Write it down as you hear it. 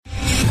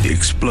The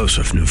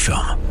explosive new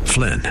film,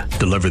 Flynn,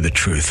 deliver the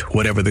truth,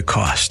 whatever the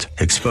cost,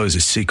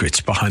 exposes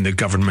secrets behind the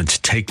government's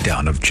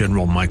takedown of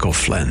General Michael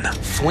Flynn.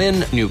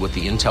 Flynn knew what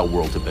the intel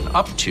world had been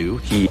up to.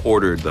 He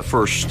ordered the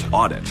first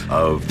audit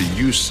of the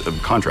use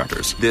of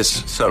contractors.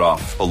 This set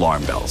off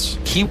alarm bells.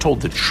 He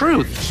told the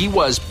truth. He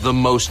was the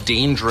most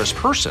dangerous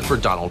person for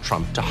Donald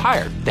Trump to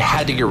hire. They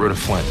had to get rid of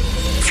Flynn.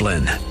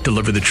 Flynn,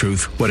 deliver the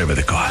truth, whatever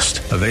the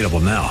cost. Available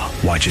now.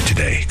 Watch it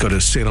today. Go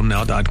to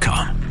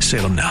salemnow.com.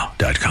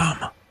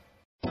 salemnow.com.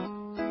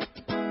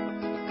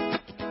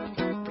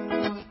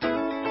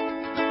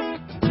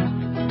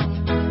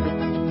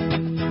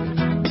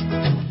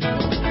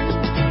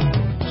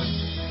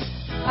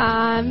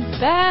 I'm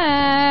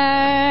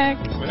back.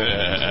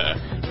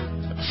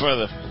 For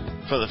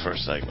the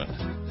first segment.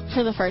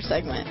 For the first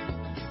segment.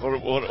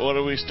 What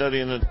are we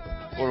studying?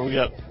 What do we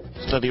got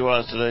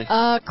study-wise today?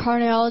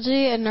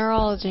 Cardiology and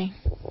neurology.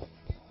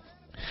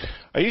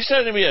 Are you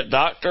studying to be a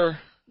doctor?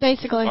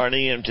 Basically. Or an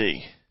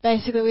EMT?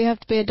 Basically, we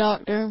have to be a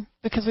doctor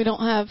because we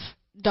don't have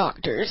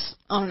doctors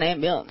on an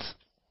ambulance.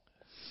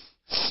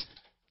 It's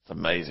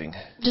amazing.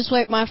 Just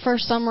wait, my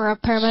first summer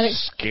of paramedic.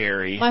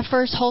 Scary. My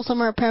first whole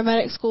summer of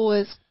paramedic school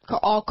is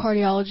all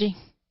cardiology.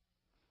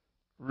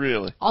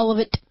 Really? All of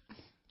it.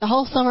 The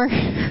whole summer.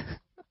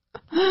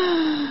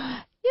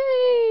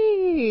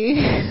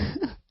 Yay!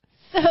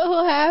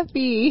 So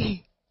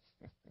happy.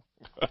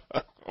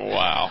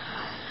 Wow.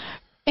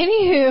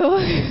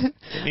 Anywho,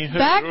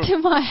 back to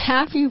my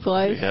happy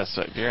place. Yes,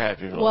 your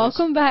happy place.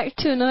 Welcome back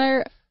to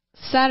another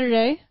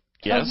Saturday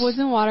of Woods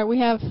and Water. We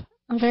have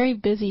a very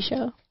busy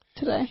show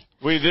today.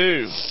 We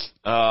do.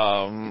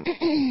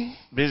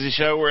 Busy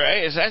show.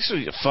 It's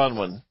actually a fun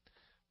one.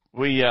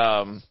 We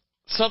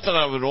something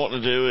I've been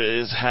wanting to do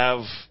is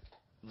have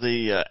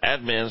the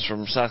admins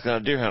from South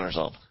Carolina Deer Hunters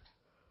on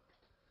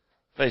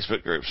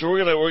Facebook group. So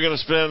we're gonna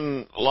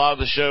spend a lot of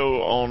the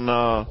show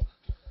on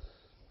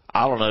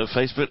I don't know,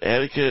 Facebook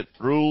etiquette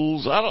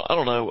rules. I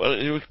don't know.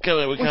 We kind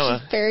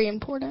of very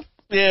important.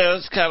 Yeah,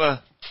 it's kind of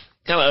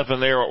up in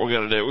there what we're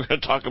gonna do. We're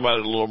gonna talk about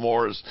it a little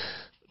more as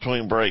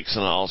between breaks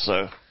and all.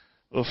 So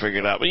we'll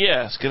figure it out. But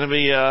yeah, it's gonna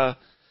be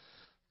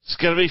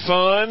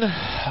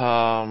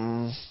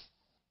fun.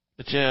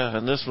 But yeah,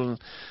 and this one's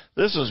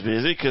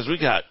busy because we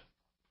got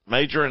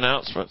major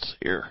announcements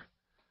here.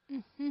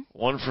 Mm-hmm.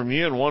 One from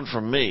you and one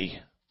from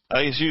me.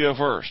 I guess you go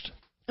first.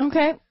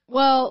 Okay.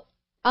 Well,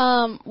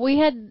 we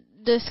had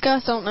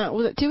discussed on that.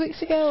 Was it 2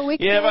 weeks ago? A week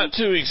ago? Yeah, about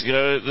 2 weeks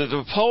ago.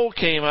 The poll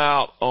came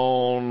out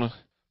on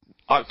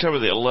October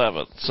the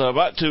 11th. So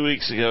about 2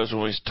 weeks ago is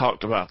when we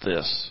talked about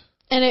this.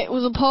 And it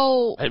was a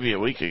poll. Maybe a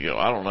week ago.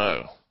 I don't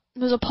know.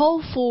 It was a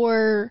poll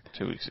for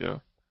 2 weeks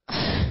ago.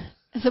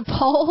 It's a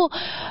poll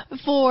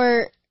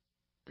for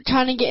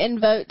trying to get in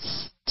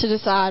votes to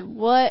decide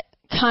what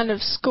kind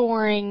of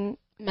scoring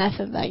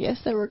method, I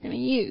guess, that we're going to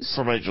use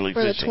for Major League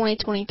Fishing. The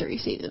 2023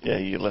 season. Yeah,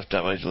 you left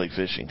out Major League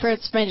Fishing. For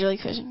its Major League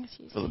Fishing,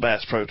 excuse me. For the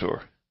Bass Pro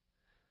Tour.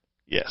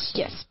 Yes.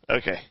 Yes.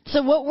 Okay.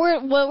 So what were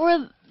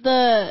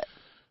the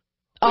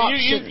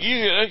options?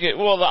 Okay,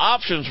 well, the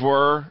options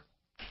were,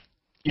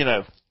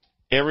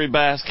 every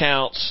bass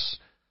counts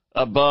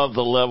above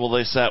the level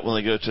they sat when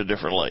they go to a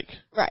different lake.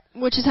 Right,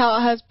 which is how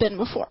it has been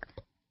before.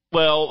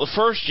 Well, the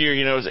first year,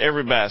 it was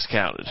every bass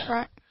counted.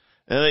 Right.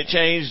 And they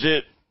changed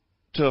it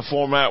to a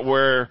format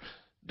where,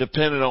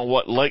 depending on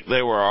what lake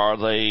they were,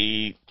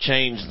 they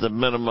changed the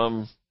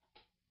minimum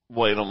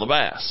weight on the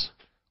bass,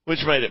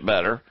 which made it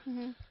better.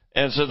 Mm-hmm.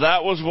 And so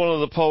that was one of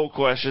the poll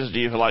questions. Do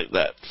you like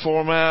that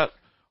format,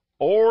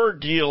 or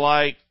do you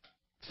like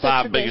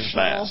five biggest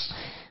bass?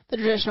 The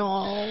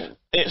traditional.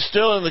 It's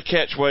still in the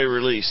catch, weigh,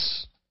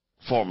 release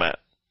format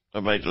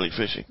of Major League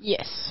Fishing.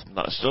 Yes.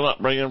 Still not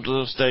bringing them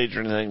to the stage or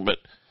anything, but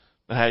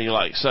how you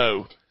like.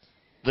 So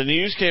the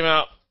news came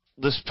out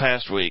this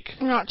past week.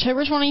 On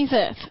October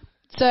 25th.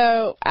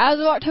 So as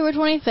of October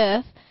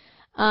 25th,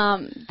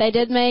 they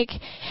did make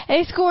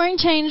a scoring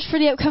change for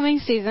the upcoming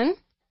season.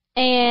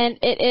 And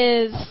it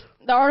is,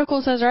 the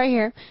article says right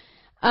here,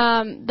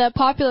 the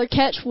popular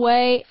catch,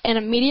 weigh, and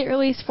immediate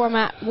release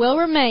format will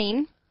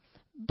remain,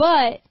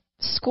 but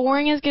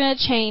scoring is going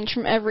to change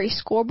from every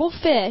scoreable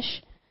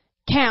fish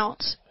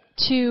counts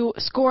to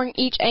scoring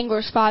each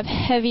angler's 5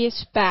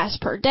 heaviest bass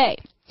per day.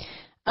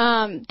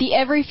 The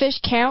every fish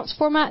counts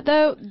format,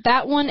 though,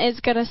 that one is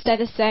going to stay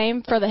the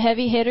same for the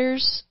heavy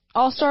hitters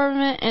all-star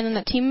event and then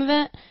the team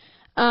event.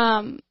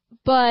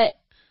 But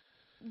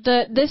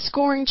this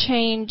scoring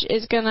change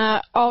is going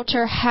to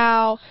alter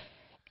how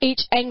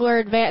each angler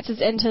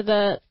advances into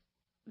the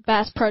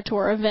Bass Pro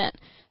Tour event.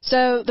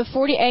 So the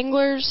 40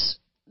 anglers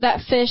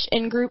that fish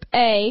in Group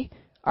A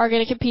are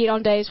going to compete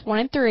on days 1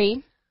 and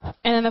 3, and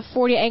then the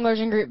 40 anglers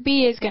in Group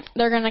B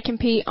they're going to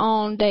compete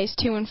on days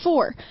 2 and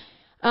 4.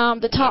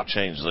 The top no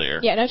change there.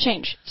 Yeah, no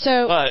change.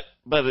 So,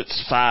 but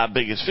it's 5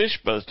 biggest fish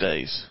both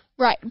days.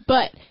 Right,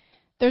 but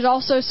there's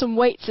also some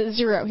weights at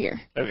 0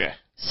 here. Okay.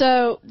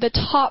 So the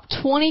top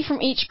 20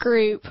 from each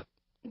group,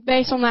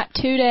 based on that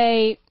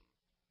 2-day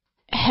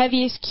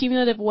heaviest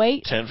cumulative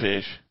weight. 10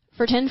 fish.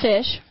 For 10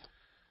 fish,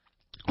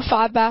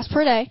 5 bass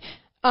per day.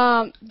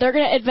 they're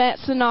going to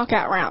advance to the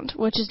knockout round,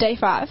 which is day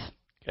 5.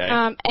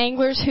 Okay.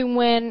 Anglers who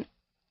win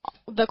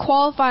the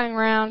qualifying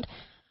round,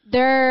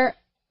 they're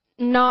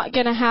not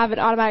going to have an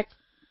automatic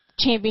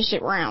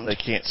championship round. They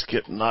can't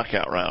skip the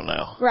knockout round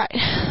now. Right.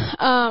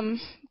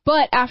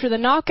 But after the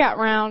knockout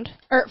round,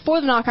 or for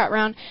the knockout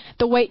round,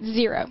 the weight's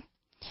 0.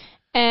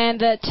 And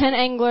the 10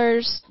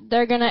 anglers,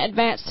 they're going to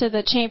advance to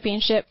the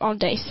championship on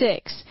day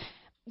 6.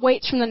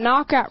 Weights from the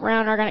knockout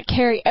round are going to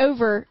carry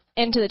over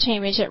into the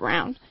championship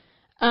round.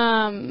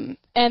 And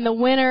the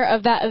winner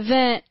of that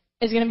event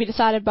is going to be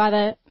decided by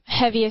the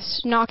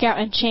heaviest knockout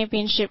and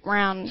championship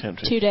round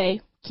 2-day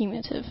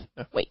cumulative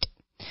weight.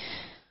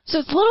 So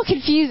it's a little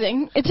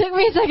confusing. It took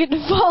me a second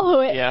to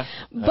follow it. Yeah.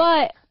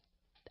 But,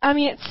 I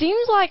mean, it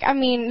seems like,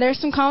 there's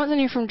some comments in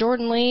here from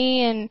Jordan Lee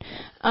and,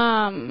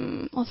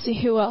 let's see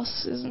who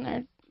else is in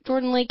there.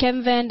 Jordan Lee,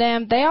 Kevin Van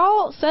Dam. They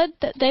all said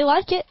that they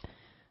like it.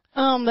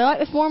 They like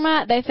the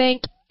format. They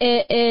think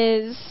it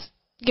is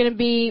going to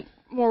be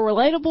more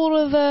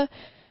relatable to the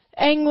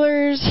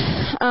anglers.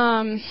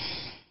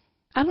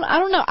 I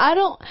don't know. I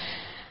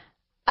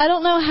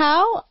don't know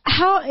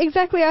how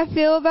exactly I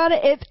feel about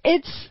it.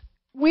 It's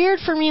weird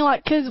for me,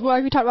 because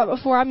like we talked about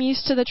before, I'm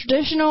used to the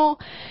traditional.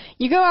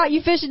 You go out,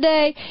 you fish a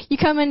day, you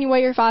come in, you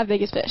weigh your 5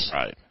 biggest fish.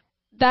 Right.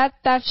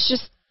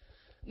 That's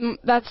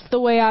the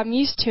way I'm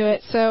used to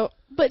it. So,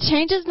 but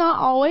change is not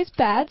always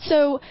bad.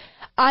 So,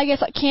 I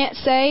guess I can't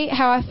say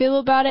how I feel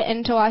about it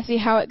until I see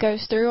how it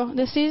goes through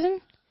this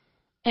season,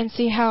 and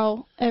see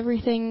how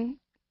everything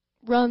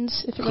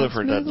runs. If it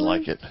Clifford runs doesn't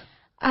like it.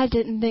 I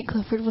didn't think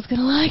Clifford was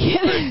gonna like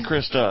it.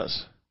 Chris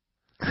does.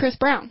 Chris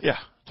Brown. Yeah,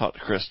 talked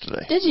to Chris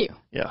today. Did you?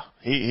 Yeah,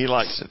 he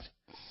likes it.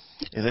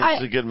 He thinks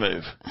it's a good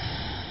move.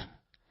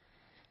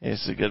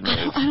 It's a good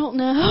move. I don't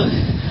know.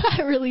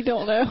 I really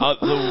don't know.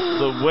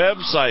 The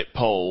website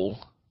poll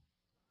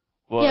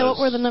was... Yeah, what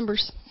were the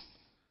numbers?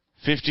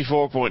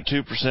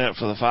 54.2%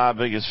 for the 5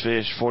 biggest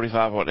fish,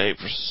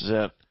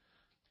 45.8%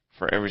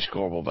 for every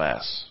scoreable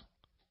bass.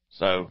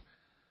 So,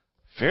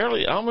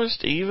 fairly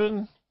almost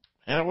even.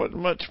 And there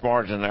wasn't much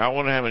margin there. I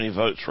wonder how many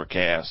votes were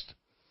cast.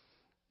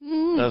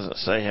 Doesn't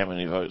say how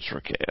many votes were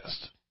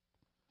cast.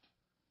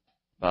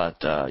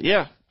 But,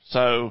 yeah.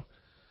 So,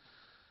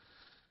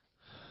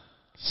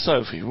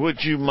 Sophie,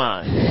 would you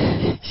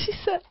mind? She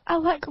said, I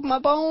like my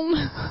bone.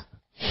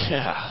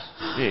 Yeah.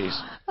 Jeez.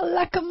 I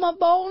like my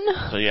bone.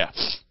 So, yeah.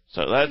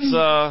 So, that's,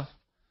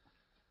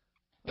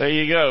 there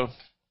you go.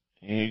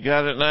 You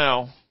got it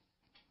now.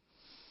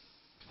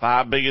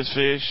 5 biggest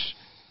fish,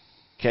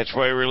 catch,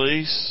 weigh,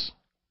 release.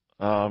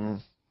 That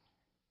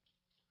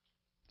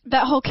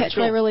whole catch,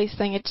 weigh, release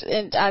thing,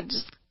 I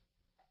just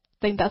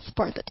think that's the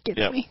part that gets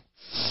me.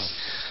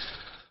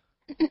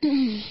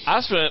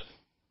 I spent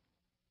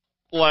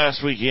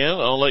last weekend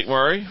on Lake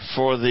Murray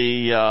for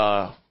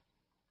the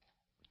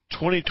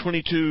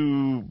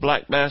 2022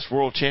 Black Bass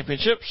World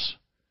Championships.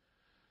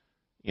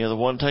 You know, the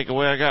one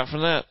takeaway I got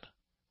from that?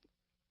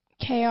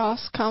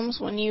 Chaos comes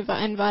when you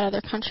invite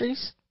other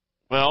countries.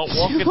 Well,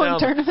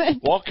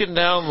 walking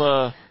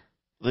down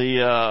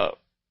the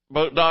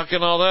boat dock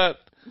and all that.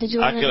 Did you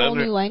learn a whole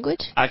new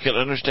language? I could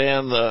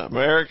understand the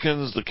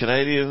Americans, the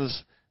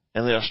Canadians,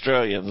 and the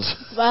Australians.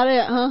 That's about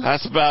it, huh?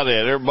 That's about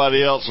it.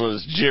 Everybody else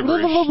was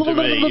gibberish to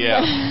me,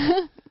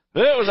 yeah.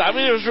 But it was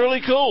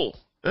really cool.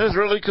 It was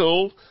really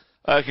cool.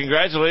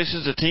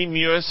 Congratulations to Team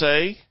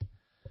USA.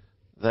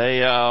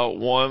 They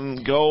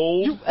won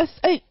gold.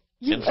 USA.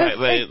 In fact,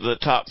 the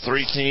top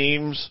 3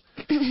 teams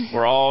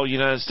were all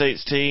United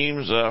States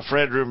teams.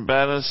 Fred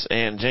Rumbanis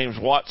and James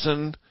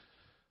Watson,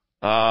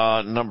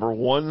 number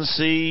 1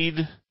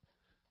 seed.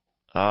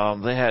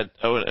 They had.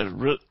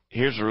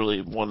 Here's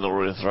really one that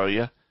we're going to throw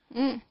you.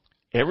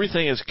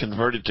 Everything is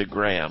converted to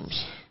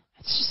grams.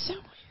 It's just so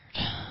weird.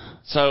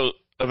 So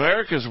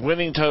America's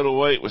winning total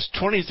weight was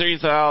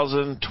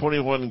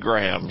 23,021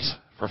 grams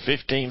for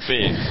 15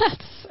 fish.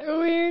 That's so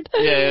weird.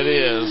 Yeah, it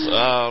is.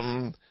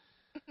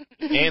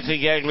 Anthony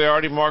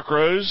Gagliardi, Mark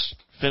Rose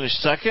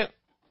finished second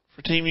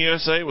for Team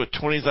USA with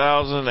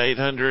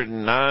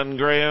 20,809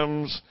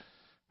 grams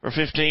for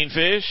 15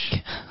 fish.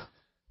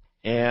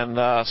 And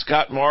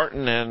Scott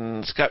Martin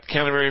and Scott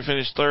Canterbury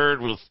finished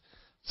third with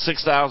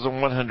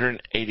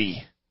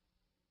 6,180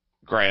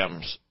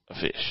 grams of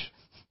fish.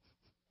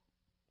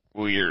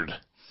 Weird.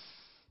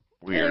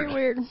 Very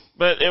weird.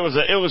 But it was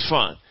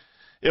fun.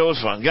 It was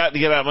fun. Got to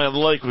get out, man. The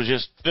lake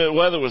was the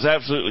weather was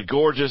absolutely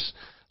gorgeous.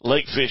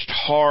 Lake fished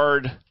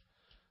hard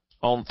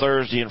on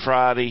Thursday and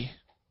Friday.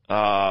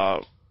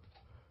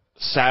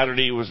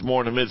 Saturday was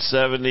more in the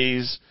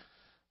mid-70s.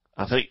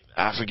 I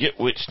forget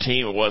which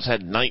team it was,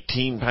 had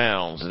 19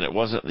 pounds, and it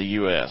wasn't the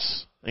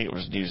U.S. I think it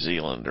was New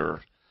Zealand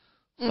or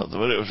something,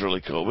 but it was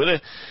really cool.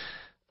 But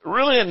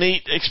really a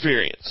neat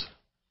experience.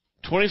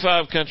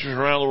 25 countries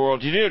around the world.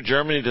 Do you know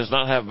Germany does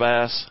not have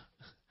bass?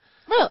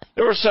 Really?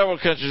 There were several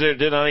countries there that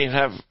did not even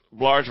have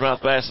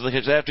largemouth bass in the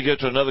country. They have to go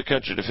to another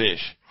country to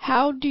fish.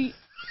 How do you...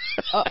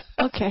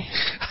 okay.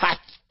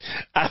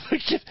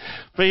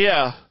 But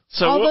yeah.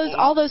 So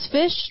all those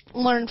fish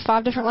learned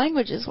 5 different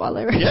languages while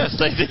they were... Yes,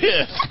 they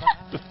did.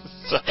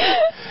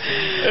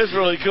 It's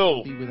really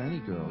cool. Be with any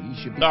girl. You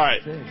should be. All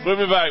right, fish. we'll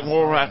be back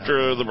more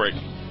after the break.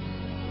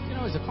 You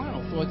know, as a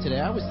final thought today,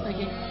 I was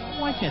thinking,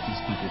 why can't these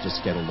people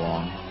just get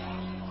along?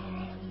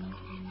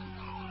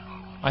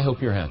 I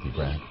hope you're happy,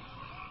 Brad.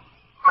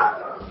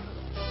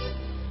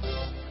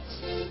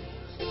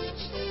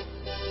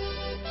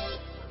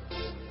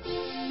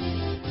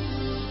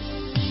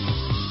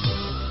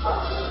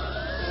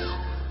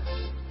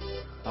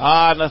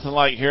 Nothing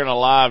like hearing a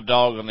live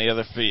dog on the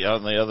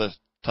other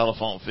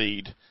telephone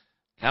feed.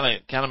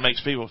 Kind of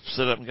makes people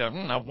sit up and go,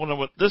 I wonder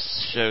what this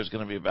show is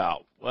going to be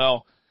about.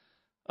 Well,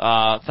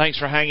 thanks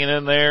for hanging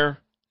in there.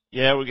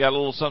 Yeah, we got a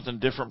little something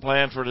different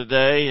planned for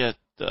today.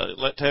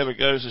 Let Taylor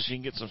go so she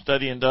can get some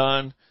studying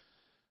done.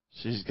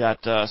 She's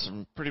got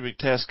some pretty big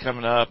tests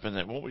coming up, and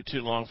it won't be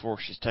too long before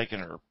she's taking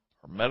her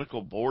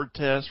medical board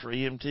test for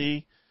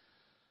EMT.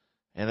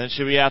 And then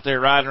she'll be out there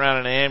riding around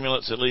in an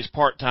ambulance at least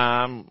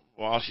part-time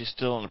while she's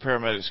still in the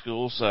paramedic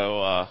school.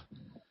 So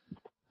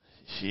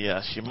she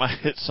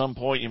might, at some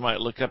point, you might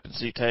look up and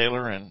see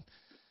Taylor, and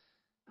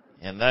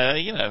you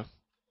know,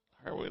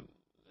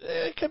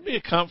 it could be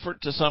a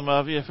comfort to some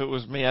of you. If it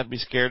was me, I'd be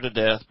scared to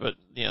death, but,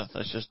 you know,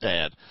 that's just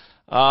Dad.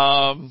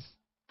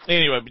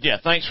 Anyway, but yeah,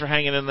 thanks for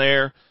hanging in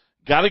there.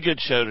 Got a good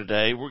show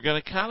today. We're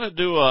going to kind of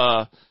do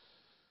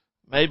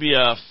maybe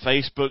a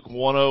Facebook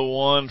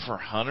 101 for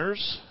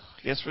hunters.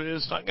 I guess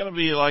it's not going to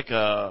be like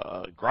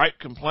a gripe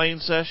complain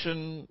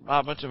session by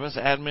a bunch of us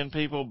admin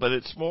people, but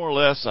it's more or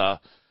less a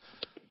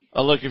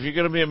look, if you're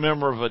going to be a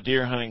member of a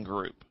deer hunting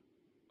group,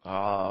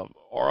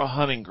 or a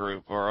hunting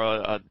group, or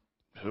a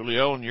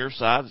Julio on your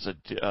side is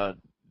a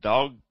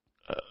dog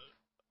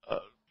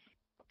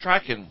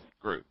tracking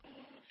group.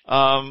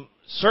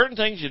 Certain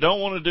things you don't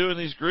want to do in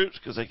these groups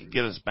because they could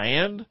get us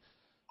banned.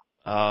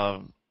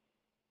 Some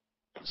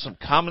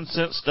common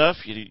sense stuff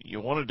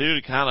you want to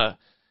do to kind of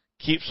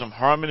keep some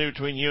harmony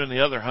between you and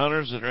the other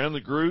hunters that are in the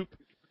group,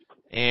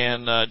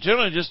 and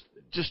generally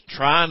just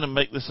trying to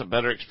make this a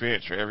better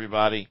experience for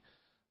everybody.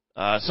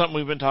 Something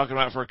we've been talking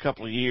about for a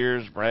couple of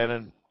years.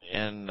 Brandon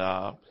and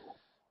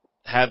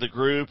had the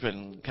group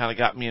and kind of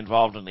got me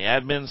involved in the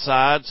admin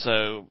side,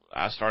 so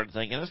I started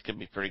thinking this could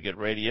be pretty good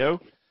radio.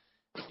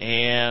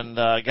 And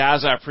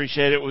guys, I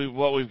appreciate it.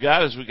 What we've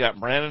got is we got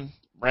Brandon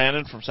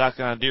from South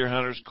Carolina Deer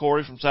Hunters,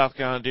 Corey from South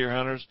Carolina Deer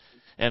Hunters,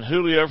 and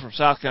Julio from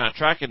South Carolina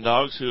Tracking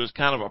Dogs, who is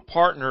kind of a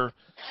partner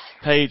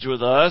page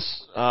with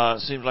us. It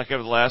seems like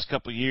over the last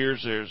couple of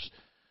years,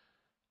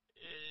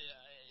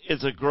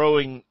 it's a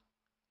growing,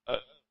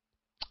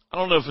 I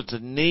don't know if it's a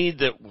need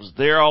that was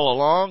there all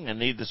along, a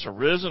need that's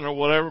arisen or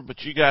whatever,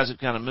 but you guys have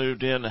kind of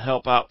moved in to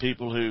help out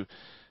people who,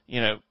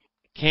 you know,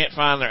 can't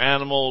find their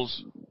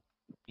animals.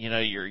 You know,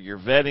 you're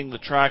vetting the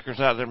trackers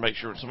out there, make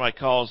sure when somebody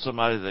calls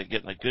somebody, they're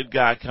getting a good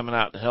guy coming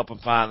out to help them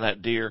find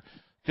that deer.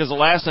 Because the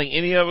last thing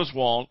any of us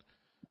want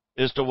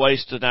is to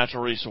waste a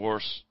natural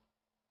resource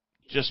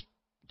just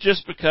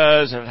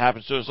because, and it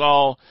happens to us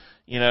all,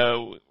 you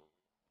know,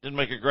 didn't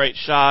make a great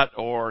shot,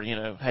 or, you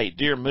know, hey,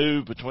 deer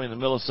move between the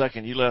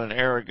millisecond you let an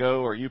arrow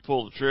go or you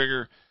pull the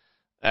trigger.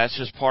 That's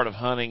just part of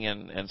hunting,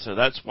 and so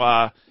that's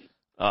why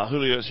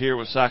Julio's here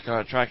with South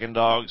Carolina Tracking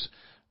Dogs,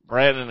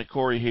 Brandon and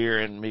Corey here,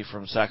 and me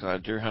from South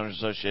Carolina Deer Hunters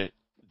Associate,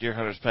 Deer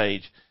Hunters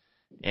page.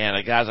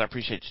 And guys, I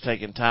appreciate you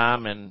taking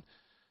time, and,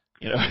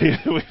 you know,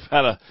 we've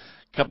had a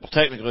couple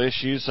technical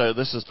issues, so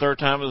this is third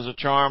time as a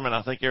charm, and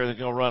I think everything's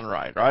going to run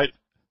right?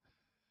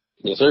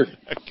 Yes, sir.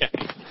 Okay.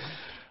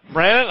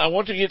 Brandon, I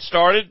want you to get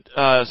started.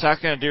 South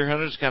Carolina Deer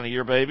Hunters is kind of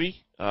your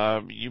baby.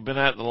 You've been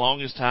at it the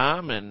longest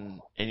time, and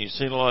you've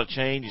seen a lot of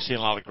change. You've seen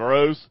a lot of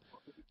growth,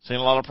 seen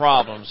a lot of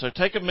problems. So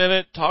take a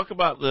minute, talk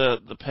about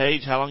the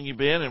page, how long you've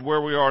been, and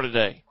where we are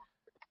today.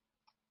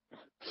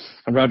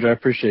 Roger, I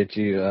appreciate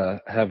you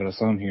having us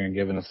on here and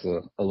giving us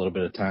a little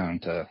bit of time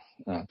to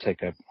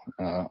take up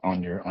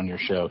on your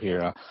show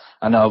here.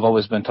 I know I've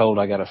always been told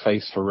I got a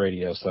face for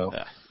radio, so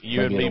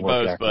you and me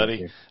both,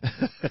 buddy.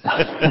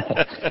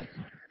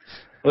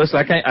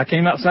 Listen, I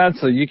came outside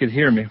so you could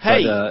hear me.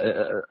 Hey.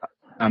 But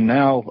I'm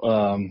now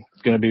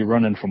going to be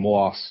running from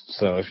wasps.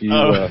 So if you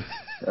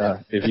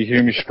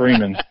hear me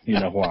screaming, you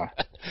know why.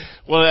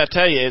 Well, I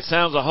tell you, it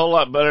sounds a whole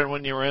lot better than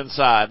when you were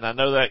inside. And I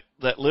know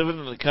that living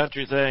in the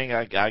country thing,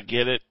 I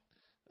get it.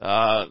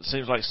 It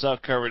seems like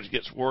self coverage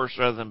gets worse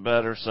rather than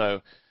better.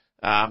 So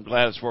I'm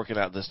glad it's working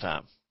out this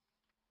time.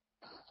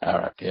 All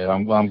right. Yeah,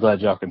 I'm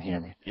glad y'all can hear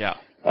me. Yeah.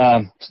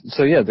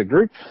 So yeah, the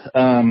group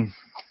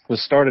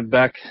was started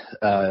back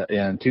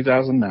in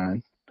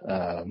 2009,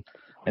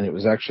 and it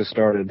was actually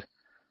started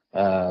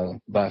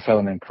by a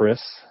fellow named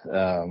Chris.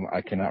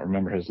 I cannot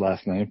remember his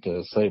last name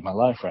to save my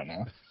life right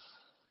now,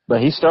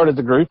 but he started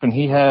the group, and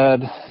he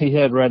had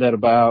right at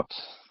about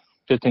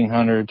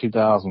 1,500,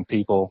 2,000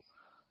 people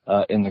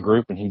in the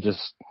group, and he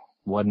just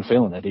wasn't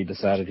feeling it. He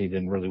decided he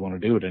didn't really want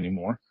to do it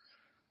anymore.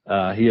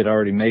 He had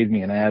already made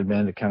me an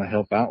admin to kind of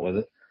help out with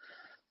it.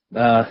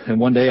 And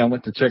one day I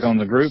went to check on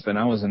the group, and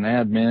I was an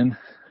admin,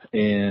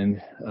 and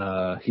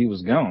he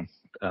was gone.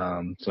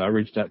 So I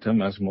reached out to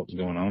him, asked him what was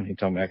going on. He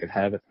told me I could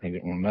have it. He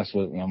didn't want to mess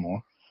with it no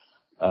more.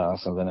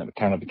 So then it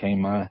kind of became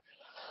my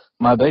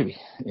my baby,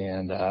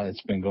 and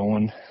it's been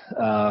going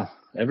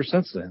ever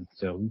since then.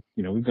 So,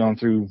 we've gone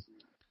through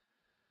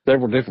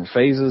several different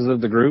phases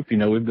of the group.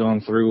 We've gone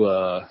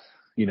through,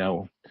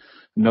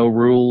 no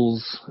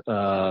rules,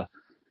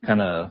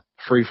 kind of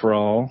free for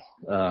all,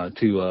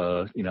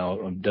 to,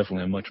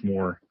 definitely a much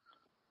more,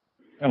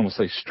 I don't want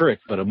to say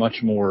strict, but a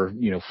much more,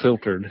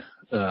 filtered,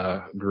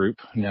 group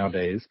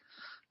nowadays,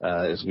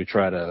 as we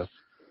try to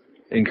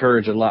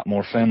encourage a lot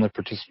more family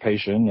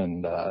participation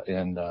and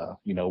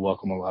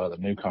welcome a lot of the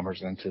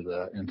newcomers into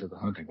the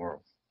hunting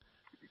world.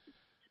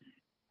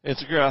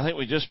 It's great. I think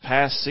we just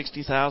passed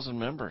 60,000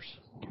 members.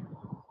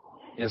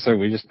 Yes, sir.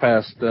 We just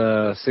passed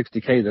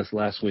 60K this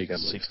last week, I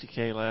believe.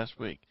 60K last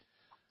week.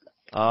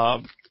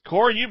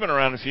 Corey, you've been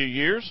around a few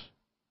years.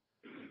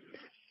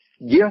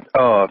 Yeah.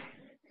 I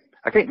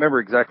can't remember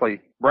exactly.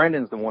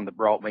 Brandon's the one that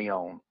brought me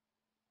on.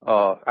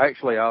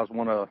 Actually, I was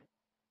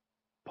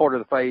part of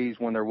the phase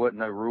when there wasn't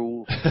no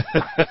rules.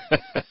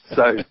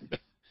 So,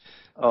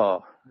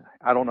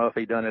 I don't know if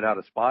he done it out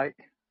of spite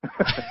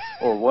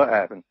or what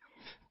happened.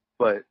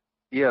 But,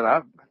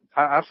 yeah,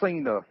 I've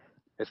seen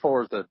as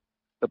far as the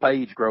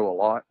page grow a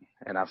lot,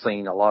 and I've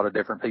seen a lot of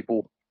different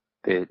people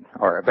that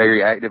are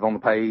very active on the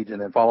page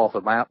and then fall off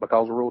the map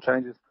because of rule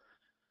changes.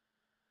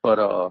 But,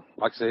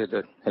 like I said,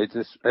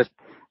 it's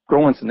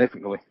growing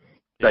significantly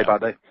day by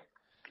day.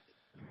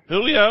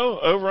 Julio,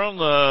 over on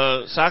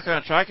the South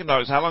Carolina Tracking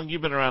Dogs, how long have you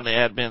been around the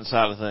admin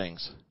side of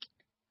things?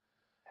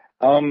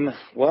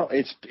 Well,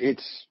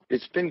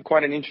 it's been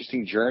quite an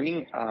interesting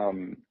journey.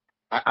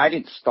 I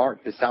didn't start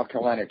the South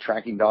Carolina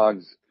Tracking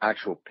Dogs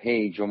actual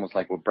page, almost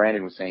like what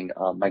Brandon was saying.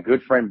 My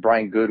good friend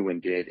Brian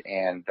Goodwin did,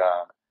 and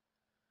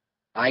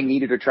I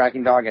needed a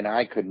tracking dog, and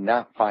I could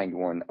not find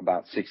one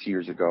about 6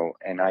 years ago.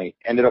 And I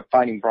ended up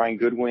finding Brian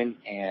Goodwin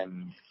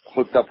and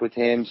hooked up with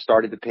him,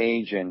 started the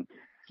page, and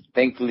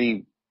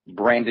thankfully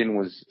Brandon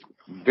was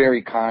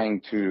very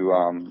kind to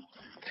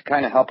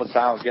kind of help us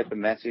out, get the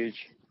message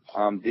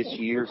this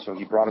year. So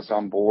he brought us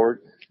on board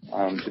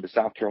to the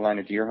South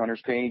Carolina Deer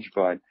Hunters page.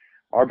 But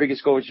our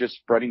biggest goal is just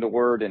spreading the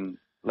word and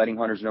letting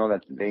hunters know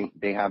that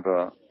they have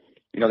a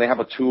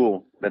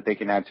tool that they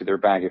can add to their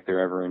bag if they're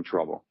ever in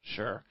trouble.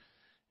 Sure.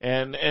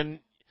 And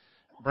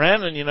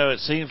Brandon, it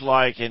seems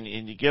like, and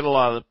you get a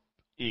lot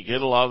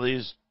of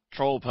these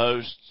troll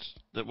posts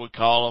that would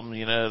call them,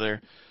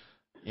 they're,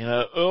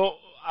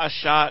 I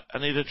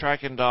need a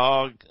tracking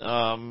dog,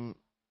 or,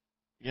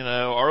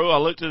 I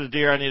looked at a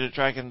deer, I need a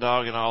tracking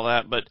dog and all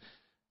that. But,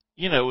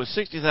 with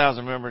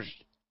 60,000 members,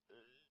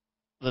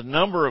 the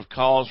number of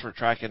calls for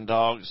tracking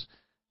dogs,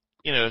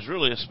 is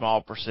really a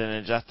small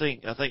percentage. I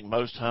think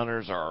most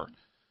hunters are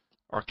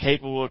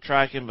capable of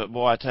tracking, but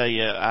boy, I tell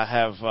you, I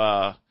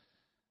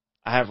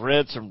have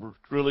read some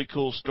really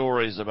cool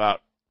stories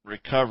about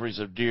recoveries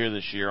of deer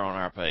this year on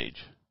our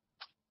page.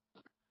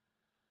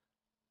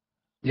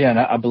 Yeah, and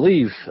I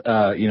believe,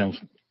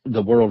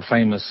 the world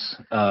famous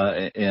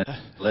and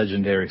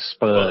legendary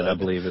Spud, I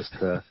believe, is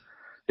to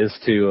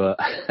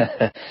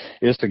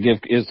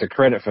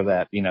credit for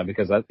that,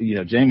 because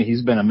Jamie,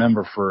 he's been a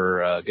member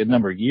for a good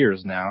number of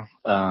years now,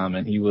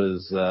 and he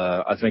was,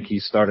 I think he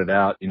started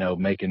out,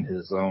 making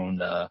his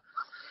own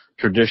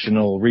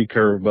traditional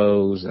recurve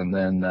bows, and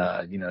then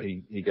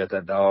he got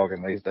that dog,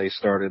 and they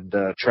started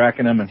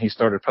tracking him, and he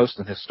started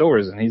posting his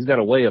stories, and he's got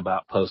a way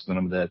about posting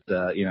them that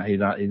he's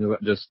not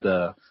just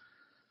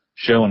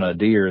showing a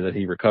deer that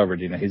he recovered.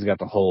 He's got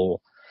the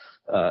whole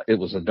it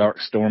was a dark,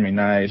 stormy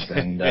night,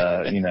 and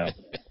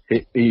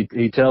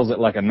he tells it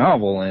like a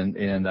novel,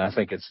 and I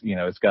think it's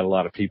it's got a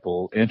lot of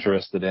people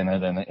interested in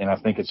it, and I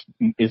think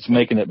it's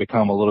making it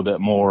become a little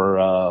bit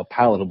more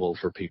palatable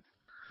for people,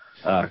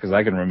 because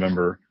I can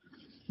remember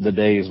the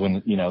days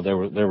when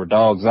there were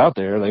dogs out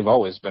there. They've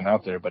always been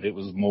out there, but it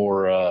was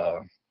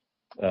more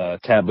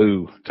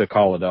taboo to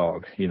call a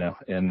dog,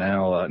 and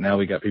now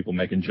we got people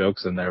making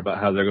jokes in there about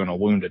how they're going to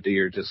wound a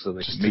deer just so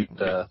they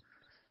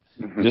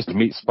can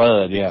meet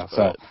Spud. Yeah.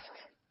 So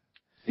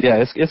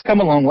yeah, it's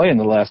come a long way in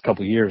the last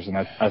couple of years, and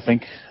I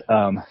think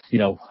I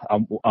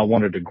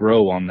wanted to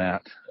grow on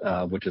that,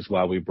 which is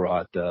why we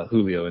brought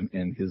Julio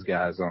and his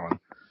guys on,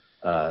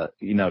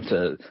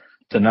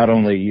 to not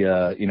only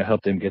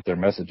help them get their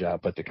message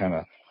out, but to kind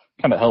of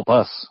help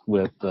us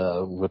with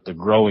the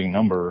growing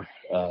number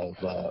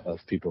of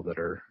people that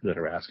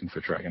are asking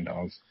for tracking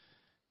dogs.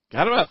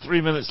 Got about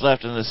 3 minutes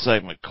left in this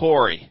segment.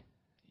 Corey,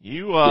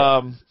 you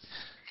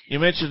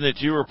mentioned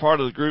that you were part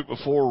of the group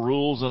before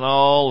rules and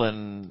all,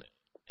 and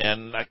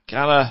I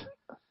kind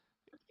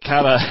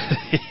of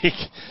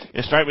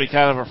it struck me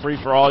kind of a free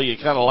for all. You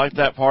kind of like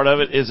that part of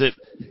it.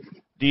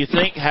 Do you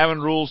think having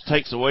rules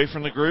takes away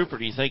from the group, or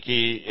do you think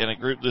in a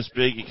group this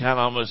big you kind of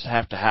almost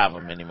have to have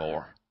them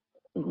anymore?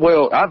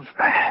 Well,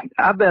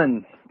 I've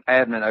been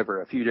admin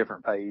over a few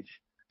different pages,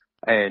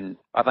 and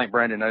I think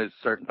Brandon knows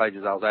certain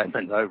pages I was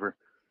admin over,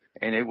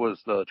 and it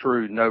was the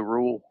true no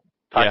rule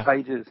type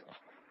pages,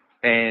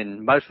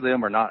 and most of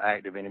them are not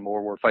active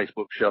anymore where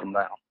Facebook shut them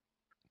down.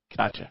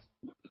 Gotcha.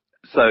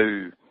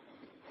 So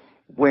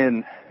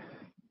when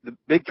the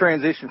big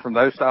transition from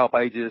those style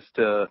pages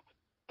to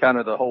kind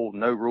of the whole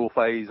no rule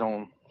phase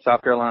on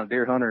South Carolina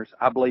deer hunters.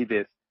 I believe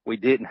if we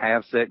didn't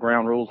have set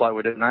ground rules like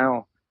we do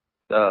now,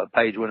 the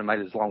page wouldn't have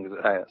made it as long as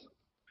it has.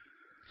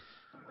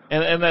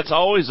 And that's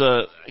always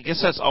I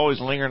guess that's always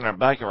lingering in our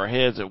back of our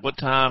heads. At what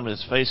time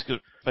is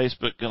Facebook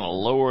going to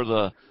lower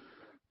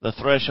the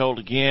threshold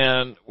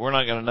again? We're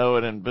not going to know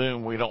it, and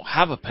boom, we don't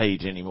have a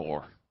page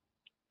anymore.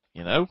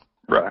 You know?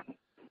 Right.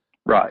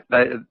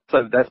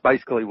 So that's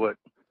basically what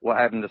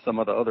happened to some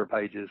of the other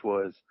pages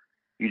was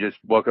you just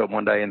woke up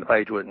one day and the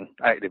page wasn't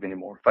active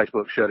anymore.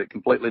 Facebook shut it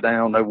completely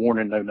down, no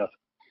warning, no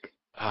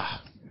nothing.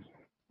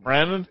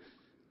 Brandon,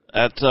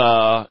 is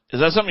that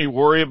something you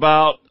worry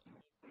about?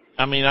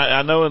 I mean,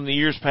 I know in the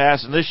years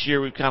past, and this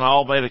year we've kind of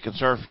all made a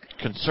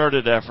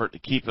concerted effort to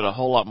keep it a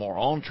whole lot more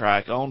on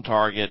track, on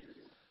target.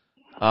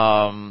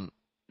 Do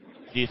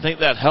you think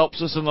that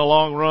helps us in the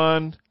long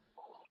run?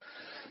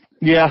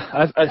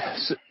 Yeah,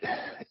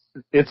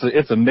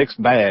 it's a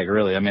mixed bag,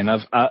 really. I mean,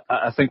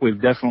 I think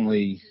we've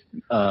definitely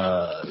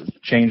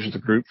changed the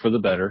group for the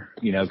better,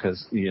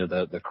 because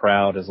the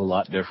crowd is a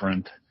lot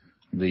different,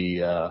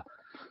 the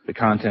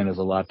content is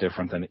a lot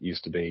different than it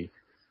used to be.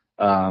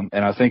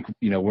 And I think,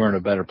 we're in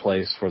a better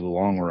place for the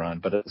long run.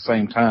 But at the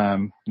same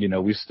time,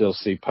 we still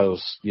see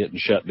posts getting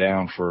shut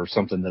down for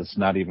something that's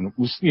not even,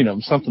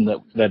 something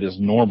that is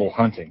normal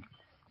hunting.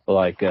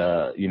 Like,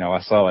 I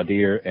saw a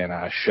deer and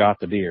I shot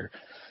the deer.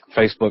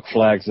 Facebook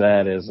flags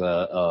that as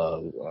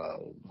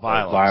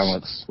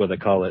violence, what they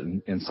call it,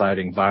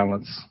 inciting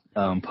violence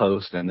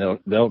post, and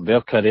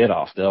they'll cut it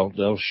off.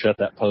 They'll shut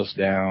that post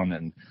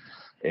down,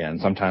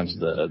 and sometimes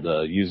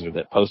the user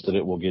that posted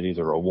it will get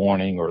either a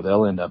warning or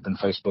they'll end up in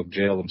Facebook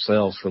jail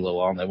themselves for a little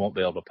while and they won't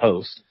be able to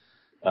post.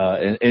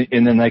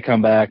 And then they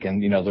come back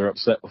and, they're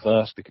upset with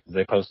us because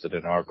they posted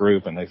in our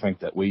group and they think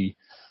that we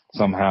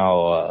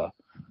somehow,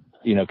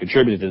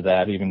 contributed to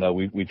that, even though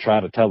we try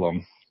to tell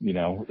them,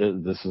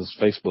 this is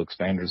Facebook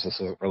standards. This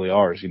isn't really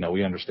ours.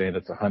 We understand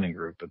it's a hunting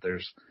group, but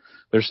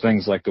there's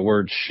things like the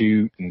word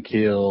shoot and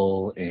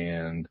kill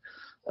and,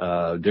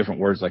 different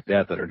words like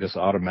that are just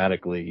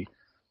automatically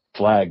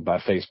flagged by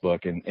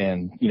Facebook,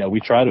 and we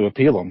try to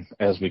appeal them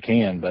as we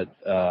can, but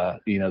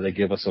they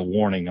give us a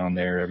warning on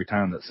there every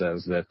time that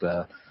says that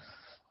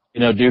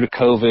due to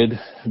COVID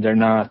they're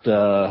not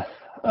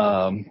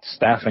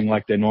staffing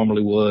like they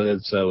normally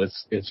would, so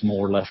it's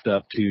more left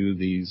up to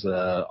these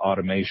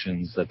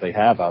automations that they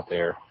have out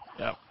there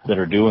that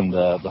are doing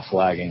the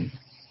flagging,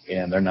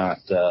 and they're not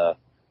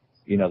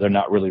they're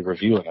not really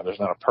reviewing them. There's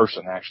not a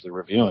person actually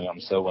reviewing them,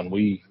 so when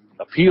we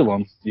appeal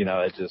them,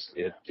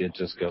 it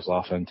just goes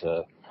off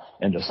into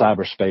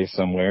cyberspace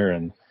somewhere,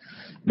 and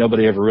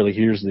nobody ever really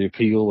hears the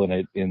appeal,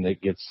 and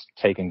it gets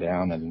taken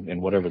down,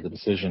 and whatever the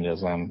decision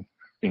is on,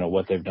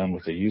 what they've done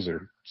with the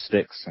user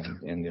sticks,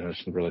 and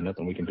there's really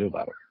nothing we can do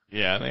about it.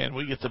 Yeah, man,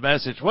 we get the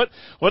message. What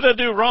did I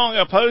do wrong?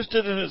 I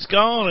posted and it's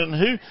gone,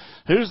 and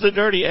who's the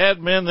dirty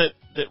admin that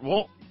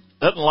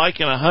doesn't like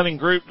in a hunting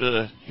group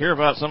to hear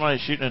about somebody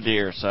shooting a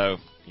deer? So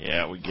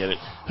yeah, we get it.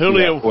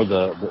 Julio, or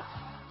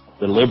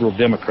the liberal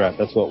Democrat,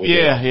 that's what we do.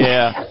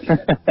 Yeah.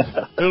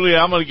 Julio,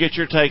 I'm going to get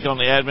your take on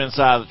the admin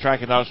side of the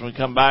tracking dogs when we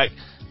come back.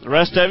 The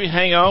rest of you,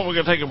 hang on. We're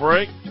going to take a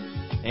break,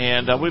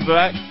 and we'll be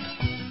back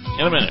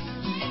in a minute.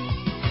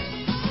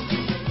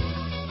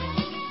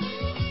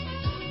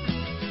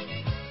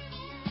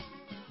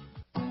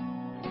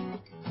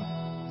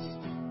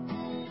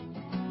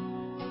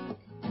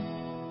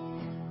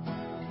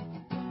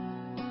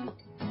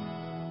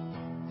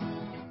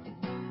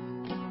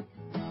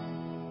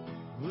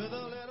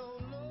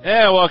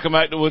 Yeah, welcome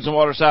back to Woods and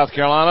Water, South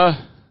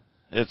Carolina.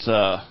 It's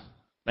man,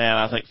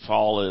 I think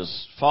fall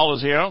is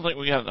here. I don't think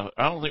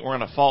we're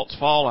in a false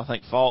fall. I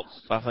think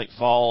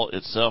fall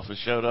itself has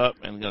showed up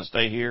and going to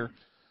stay here.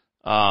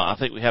 I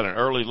think we had an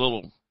early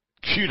little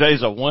few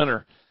days of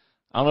winter.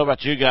 I don't know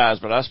about you guys,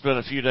 but I spent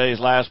a few days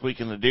last week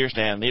in the deer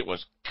stand. It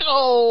was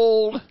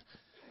cold.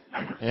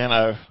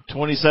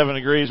 27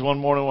 degrees one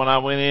morning when I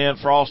went in,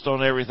 frost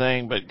on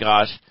everything. But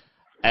gosh,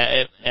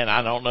 and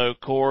I don't know,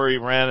 Corey,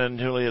 Brandon,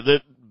 Julia,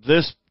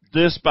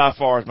 this by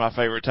far is my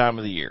favorite time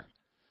of the year.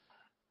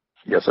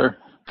 Yes, sir.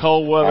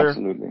 Cold weather.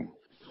 Absolutely.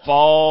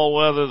 Fall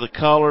weather, the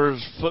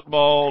colors,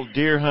 football,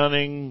 deer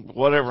hunting,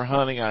 whatever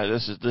hunting.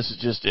 This is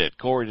just it.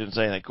 Corey didn't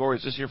say anything. Corey,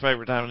 is this your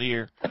favorite time of the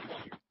year?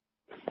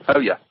 Oh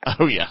yeah.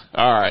 Oh yeah.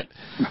 All right.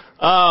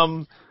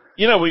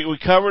 We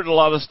covered a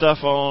lot of stuff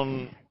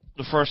on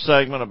the first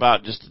segment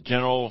about just the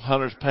general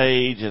hunter's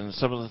page and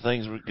some of the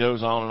things that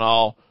goes on and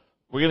all.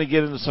 We're going to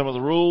get into some of the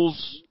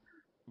rules.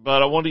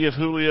 But I want to give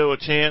Julio a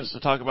chance to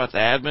talk about the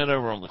admin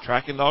over on the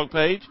tracking dog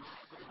page.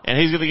 And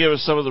he's going to give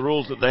us some of the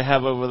rules that they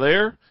have over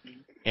there.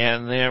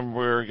 And then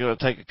we're going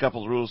to take a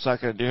couple of rules so I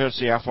can do here,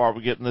 see how far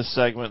we get in this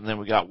segment. And then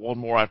we got one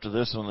more after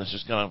this one that's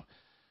just going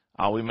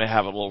to, we may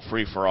have a little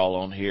free-for-all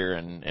on here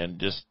and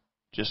just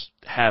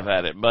have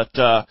at it.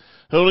 But,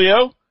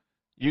 Julio,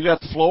 you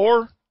got the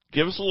floor.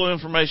 Give us a little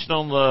information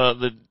on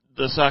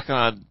the South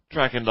Carolina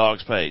Tracking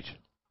Dogs page.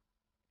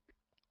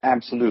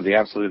 Absolutely.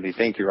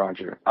 Thank you,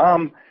 Roger.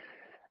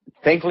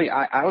 thankfully,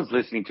 I was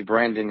listening to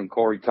Brandon and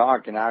Corey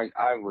talk, and I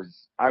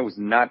was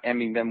not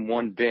envying them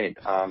one bit.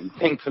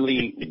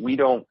 Thankfully, we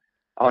don't,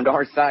 on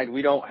our side,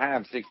 we don't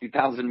have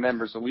 60,000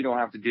 members, so we don't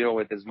have to deal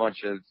with as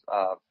much as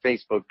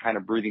Facebook kind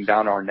of breathing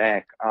down our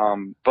neck.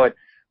 But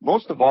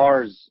most of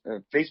ours,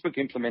 Facebook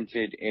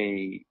implemented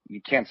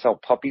you can't sell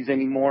puppies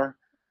anymore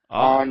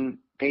on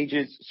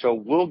pages, so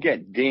we'll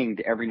get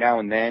dinged every now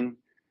and then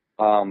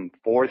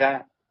for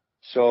that.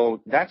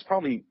 So that's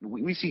probably,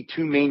 we see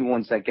two main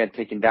ones that get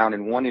taken down,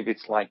 and one if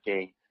it's like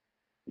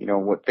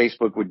what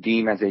Facebook would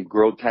deem as a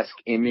grotesque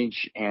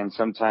image, and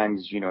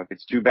sometimes, if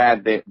it's too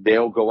bad,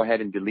 they'll go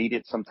ahead and delete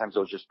it. Sometimes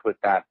they'll just put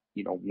that,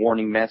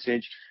 warning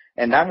message,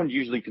 and that one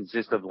usually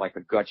consists of like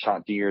a gut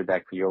shot deer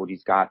that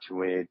coyotes got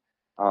to it,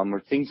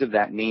 or things of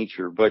that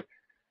nature. But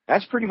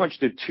that's pretty much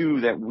the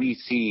two that we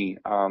see.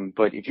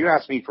 But if you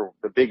ask me for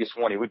the biggest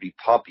one, it would be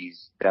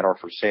puppies that are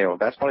for sale.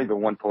 That's probably the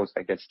one post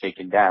that gets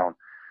taken down.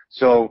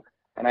 So,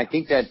 and I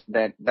think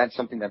that's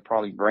something that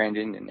probably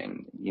Brandon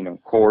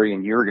and Corey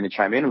and you're going to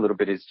chime in a little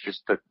bit, is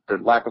just the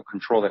lack of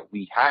control that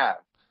we have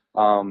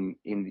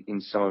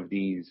in some of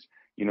these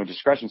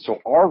discussions. So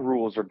our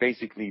rules are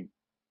basically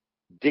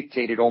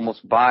dictated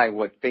almost by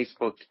what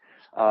Facebook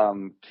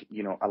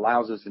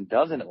allows us and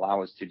doesn't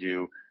allow us to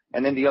do,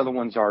 and then the other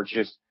ones are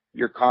just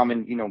your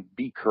common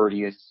be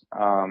courteous.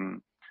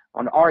 On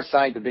our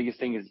side, the biggest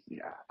thing is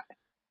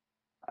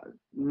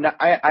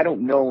I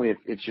don't know if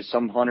it's just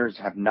some hunters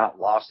have not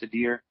lost a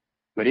deer,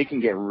 but it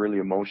can get really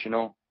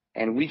emotional.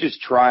 And we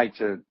just try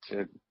to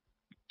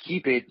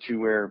keep it to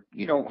where,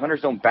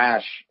 hunters don't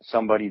bash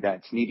somebody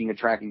that's needing a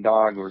tracking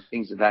dog or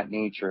things of that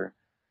nature.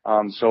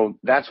 So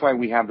that's why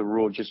we have the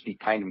rule, just be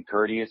kind and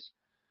courteous.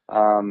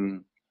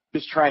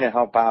 Just trying to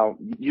help out.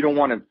 You don't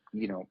want to,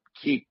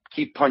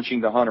 keep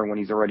punching the hunter when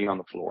he's already on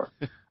the floor.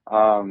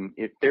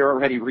 If they're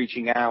already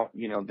reaching out,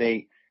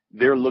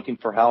 they're looking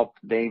for help.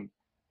 They've,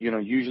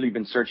 usually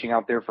been searching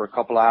out there for a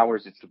couple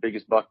hours. It's the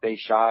biggest buck they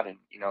shot, and,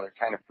 they're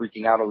kind of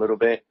freaking out a little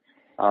bit.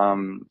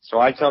 So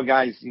I tell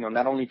guys,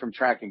 not only from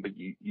tracking, but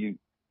you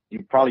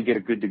probably get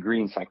a good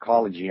degree in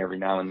psychology every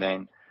now and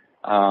then.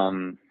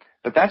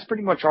 But that's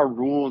pretty much our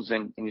rules,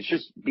 and it's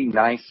just be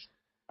nice.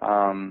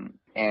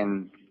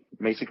 And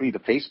basically the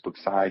Facebook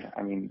side,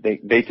 I mean,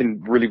 they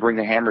can really bring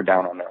the hammer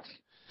down on us.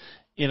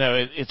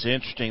 It's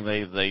interesting.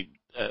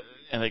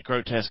 And a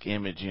grotesque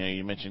image,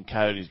 you mentioned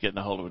coyotes getting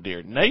a hold of a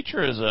deer.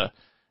 Nature is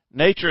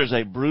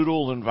a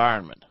brutal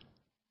environment.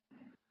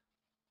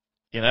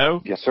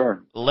 Yes,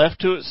 sir.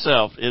 Left to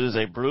itself, it is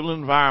a brutal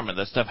environment.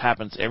 That stuff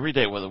happens every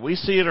day, whether we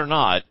see it or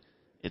not.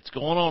 It's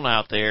going on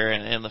out there,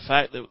 and the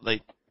fact that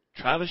they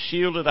try to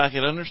shield it, I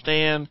can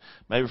understand,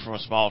 maybe from a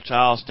small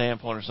child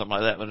standpoint or something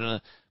like that. But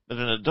in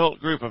an adult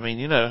group, I mean,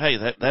 hey,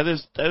 that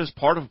is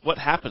part of what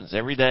happens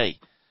every day,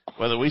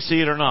 whether we see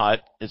it or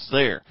not. It's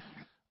there.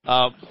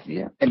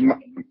 Yeah, and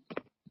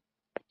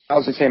I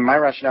was going to say, my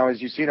rationale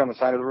is you see it on the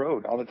side of the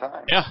road all the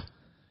time.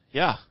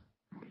 Yeah.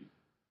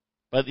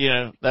 But,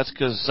 that's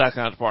because South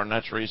Carolina Department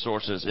of Natural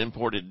Resources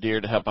imported deer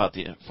to help out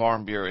the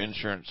Farm Bureau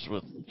insurance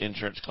with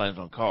insurance claims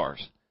on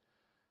cars.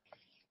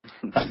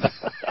 That's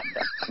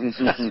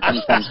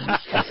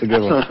a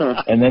good one.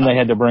 And then they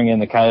had to bring in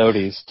the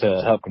coyotes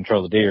to help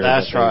control the deer.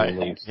 That's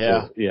right.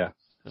 Yeah. So, yeah.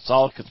 It's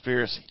all a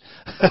conspiracy.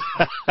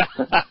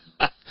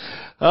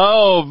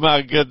 Oh,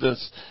 my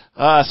goodness.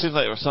 It seems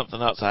like there was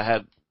something else I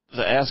had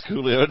to ask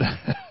Julio.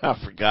 I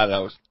forgot. I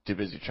was too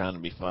busy trying to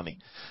be funny.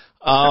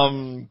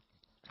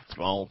 It's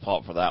my own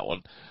fault for that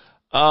one.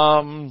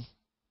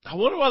 I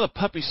wonder why the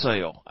puppy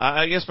sale.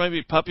 I guess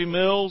maybe puppy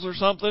mills or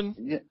something?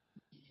 Yeah,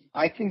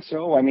 I think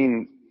so. I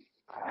mean,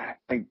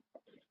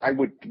 I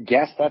would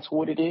guess that's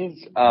what it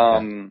is.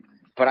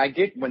 But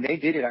when they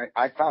did it,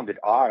 I found it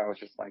odd. I was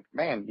just like,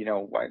 man,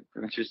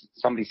 it's just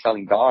somebody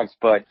selling dogs.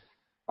 But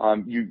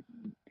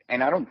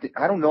and I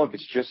don't know if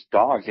it's just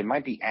dogs. It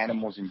might be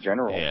animals in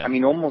general. Yeah. I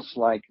mean, almost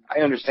like,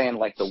 I understand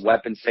like the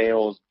weapon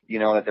sales,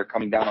 that they're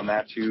coming down on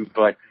that too.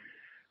 But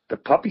the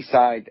puppy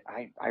side,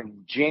 I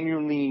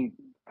genuinely,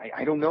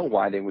 I don't know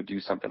why they would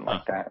do something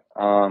like that.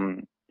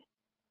 I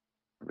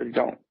really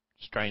don't.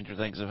 Stranger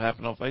things have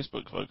happened on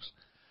Facebook, folks.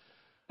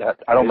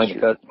 I don't mean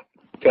to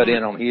cut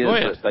in on his,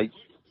 but they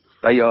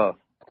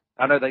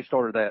I know they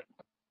started that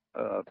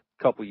a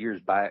couple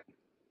years back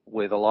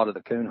with a lot of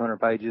the coon hunter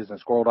pages and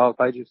squirrel dog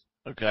pages.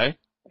 Okay.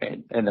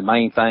 And the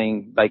main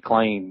thing they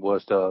claimed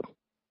was to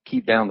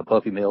keep down the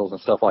puppy mills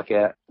and stuff like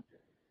that.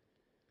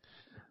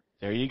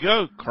 There you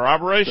go.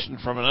 Corroboration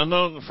from an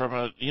unknown,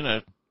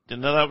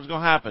 didn't know that was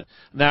going to happen.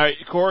 Now,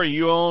 Corey,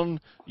 you a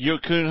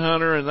coon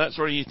hunter and that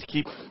sort of, you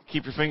keep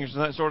your fingers in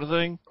that sort of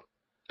thing?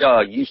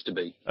 Used to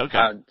be. Okay.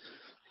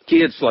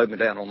 Kids slowed me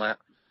down on that.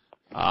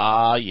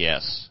 Ah,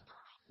 yes.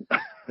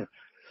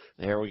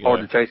 There we go.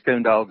 Hard to chase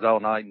coon dogs all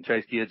night and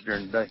chase kids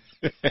during the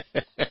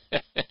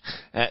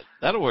day.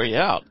 That'll wear you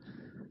out.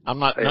 I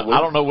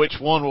don't know which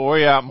one will wear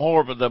you out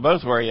more, but they'll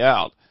both wear you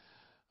out.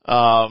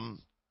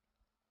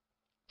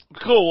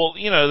 Cool.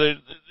 Well,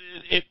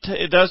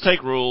 it does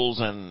take rules,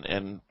 and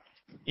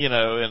in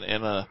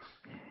a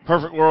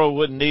perfect world we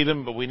wouldn't need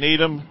them, but we need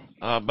them.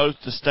 both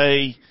to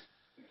stay,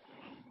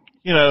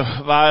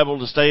 viable,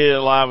 to stay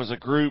alive as a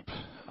group.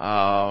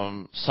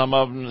 Some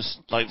of them,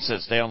 like I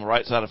said, stay on the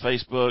right side of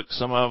Facebook.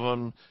 Some of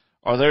them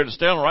are there to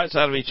stay on the right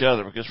side of each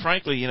other because,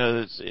 frankly,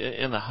 it's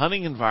in the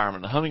hunting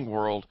environment, the hunting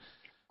world,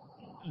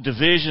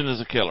 division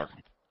is a killer.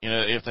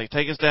 If they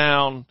take us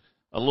down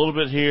a little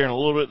bit here and a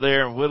little bit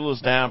there and whittle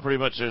us down, pretty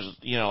much there's,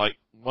 like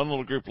one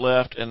little group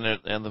left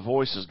and the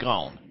voice is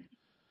gone.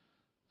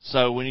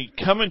 So when you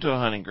come into a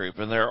hunting group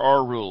and there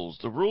are rules,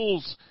 the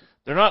rules,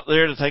 they're not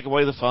there to take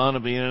away the fun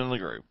of being in the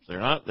group. They're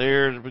not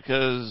there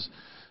because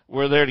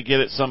we're there to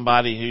get at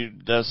somebody who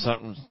does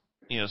something,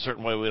 a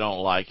certain way we don't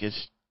like.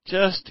 It's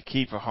just to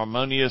keep a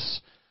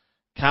harmonious,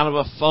 kind of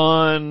a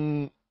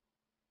fun,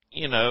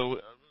 because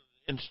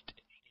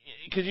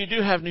you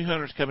do have new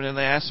hunters coming in.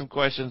 They ask some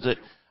questions that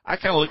I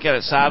kind of look at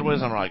it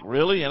sideways. I'm like,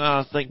 really? And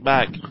I think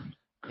back,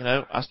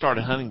 I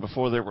started hunting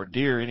before there were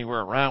deer anywhere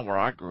around where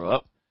I grew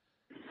up.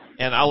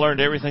 And I learned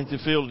everything through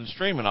Field and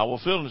Stream. And well,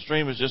 Field and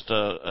Stream is just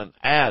an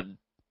ad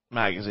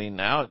magazine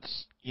now.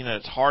 It's,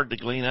 it's hard to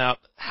glean out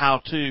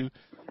how to.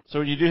 So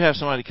when you do have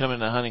somebody come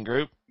in a hunting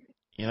group,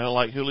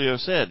 like Julio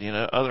said,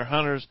 other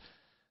hunters,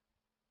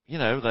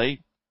 they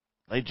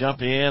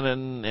jump in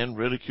and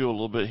ridicule a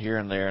little bit here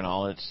and there and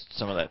all. It's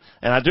some of that.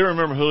 And I do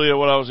remember, Julio,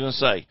 what I was going to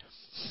say.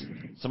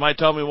 Somebody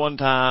told me one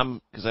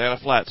time, because they had a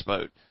flats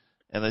boat,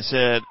 and they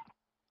said,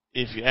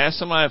 if you ask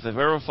somebody if they've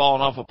ever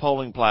fallen off a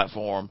polling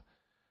platform,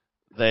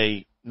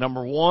 they,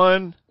 number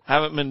one,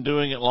 haven't been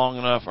doing it long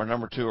enough, or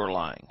number two, are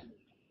lying.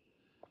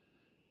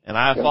 And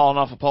I have fallen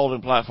off a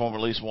polling platform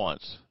at least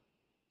once.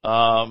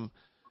 So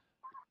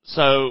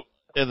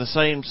in the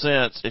same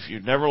sense, if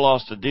you've never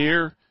lost a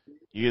deer,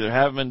 you either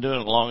haven't been doing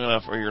it long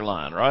enough or you're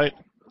lying, right?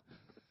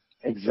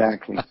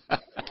 Exactly.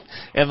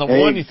 And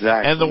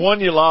the one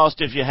you lost,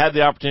 if you had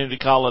the opportunity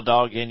to call a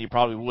dog in, you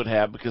probably would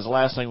have, because the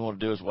last thing we want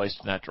to do is waste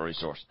a natural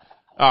resource.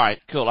 All right,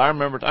 cool. I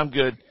remembered. I'm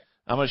good.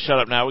 I'm going to shut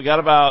up now. We got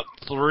about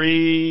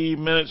 3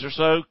 minutes or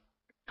so.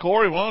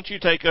 Corey, why don't you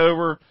take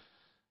over?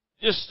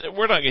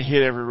 We're not going to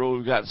hit every rule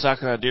we've got in South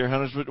Carolina Deer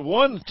Hunters, but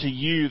one to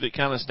you that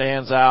kind of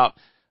stands out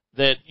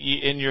that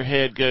in your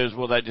head goes,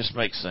 well, that just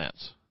makes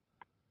sense.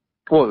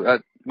 Well,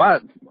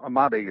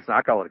 my biggest,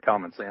 I call it a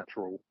common sense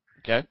rule,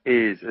 okay,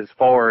 is as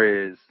far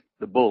as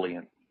the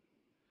bullying.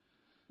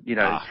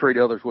 Treat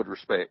others with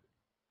respect.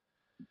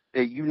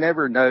 You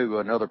never know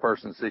another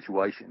person's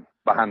situation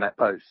behind that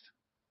post.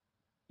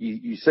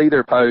 You see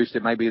their post,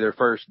 it may be their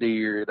first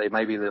deer, they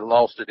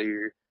lost a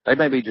deer, they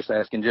may be just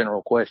asking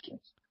general questions.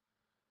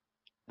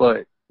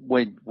 But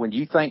when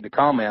you think to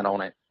comment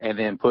on it and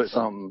then put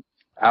something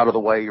out of the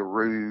way or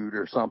rude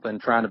or something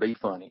trying to be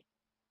funny,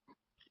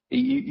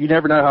 you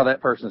never know how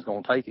that person's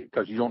going to take it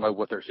because you don't know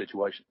what their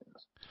situation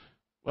is.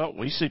 Well,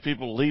 we see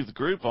people leave the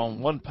group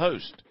on one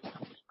post.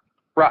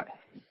 Right.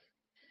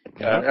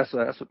 Yeah. That's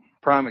a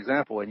prime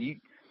example. And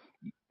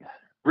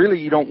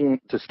you don't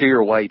want to steer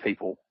away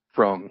people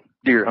from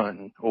deer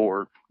hunting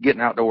or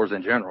getting outdoors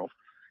in general.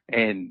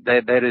 And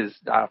that is,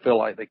 I feel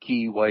like, the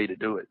key way to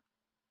do it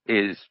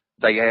is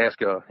they ask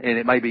and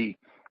it may be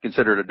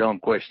considered a dumb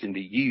question to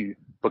you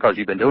because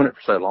you've been doing it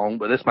for so long,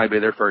 but this may be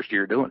their first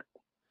year doing it.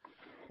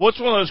 What's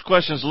one of those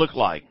questions look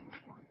like?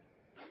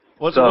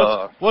 What's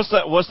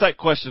that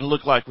question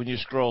look like when you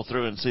scroll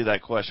through and see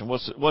that question?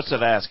 What's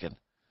it asking?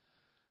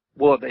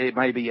 Well, it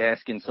may be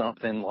asking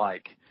something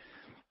like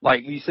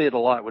you see it a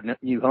lot with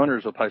new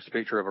hunters will post a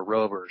picture of a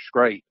rub or a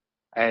scrape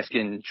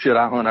asking, should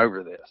I hunt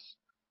over this?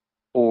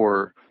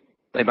 Or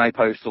they may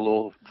post a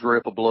little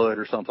drip of blood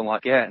or something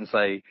like that and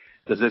say,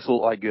 does this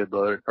look like good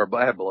blood or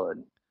bad blood?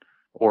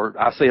 Or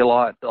I see a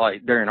lot,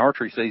 like during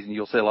archery season,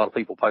 you'll see a lot of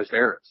people post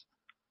arrows.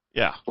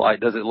 Yeah. Like,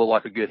 does it look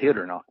like a good hit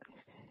or not?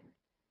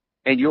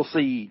 And you'll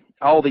see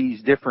all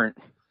these different,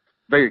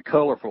 very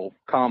colorful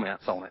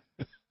comments on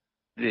it.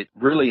 It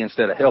really,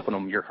 instead of helping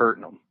them, you're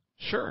hurting them.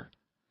 Sure.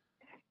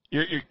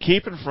 You're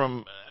keeping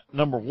from,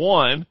 number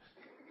one,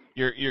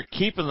 you're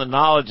keeping the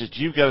knowledge that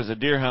you've got as a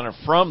deer hunter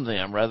from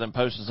them rather than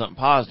posting something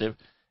positive.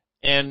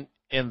 And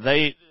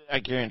they, I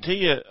guarantee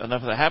you,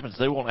 enough of that happens,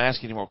 they won't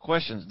ask any more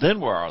questions.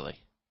 Then where are they?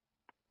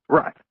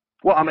 Right.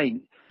 Well, I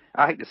mean,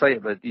 I hate to say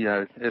it, but,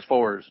 as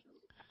far as,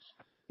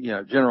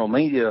 general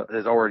media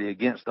is already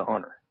against the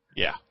hunter.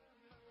 Yeah.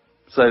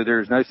 So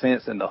there's no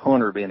sense in the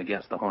hunter being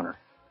against the hunter.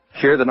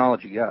 Share the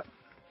knowledge you got.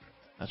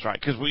 That's right,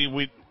 because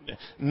we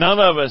none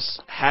of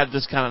us had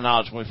this kind of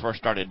knowledge when we first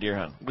started deer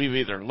hunting. We've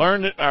either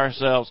learned it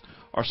ourselves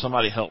or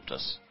somebody helped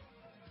us.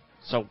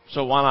 So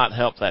why not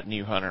help that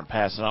new hunter and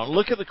pass it on?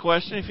 Look at the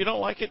question. If you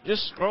don't like it,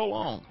 just scroll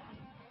on.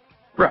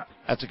 Right.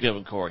 That's a good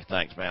one, Corey.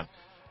 Thanks, man.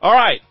 All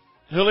right,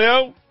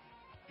 Julio,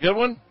 good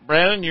one.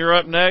 Brandon, you're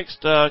up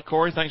next.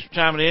 Corey, thanks for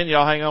chiming in.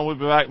 Y'all hang on. We'll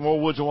be back.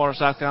 More Woods and Water,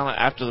 South Carolina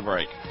after the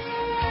break.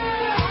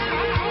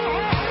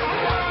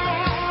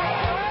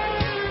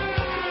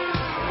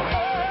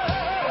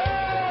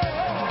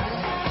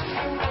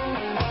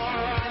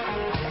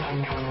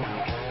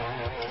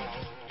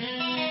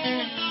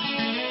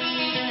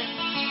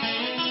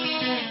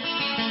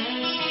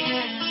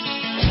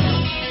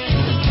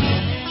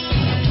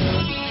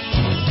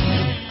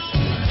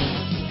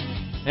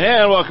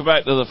 And welcome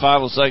back to the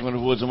final segment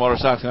of Woods and Water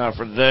South Carolina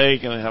for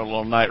today. Going to have a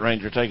little Night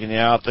Ranger taking you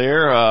out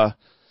there.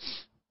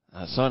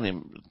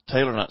 Sonny,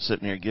 Taylor not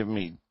sitting here giving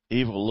me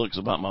evil looks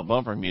about my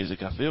bumper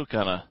music. I feel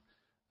kind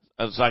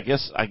of, I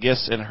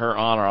guess in her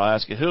honor, I'll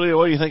ask you, Julio,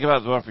 what do you think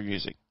about the bumper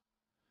music?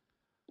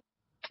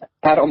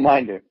 I don't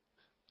mind it.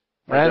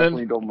 Brandon? I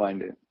definitely don't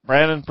mind it.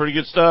 Brandon, pretty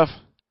good stuff?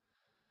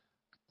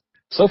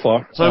 So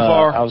far.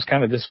 I was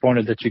kind of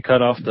disappointed that you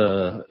cut off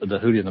the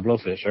Hootie and the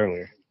Blowfish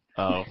earlier.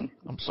 Oh,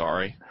 I'm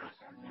sorry.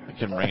 I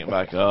couldn't bring it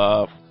back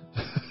up.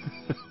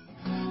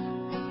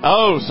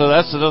 Oh, so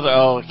that's another.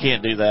 Oh, I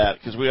can't do that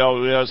because we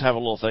always have a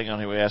little thing on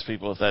here. We ask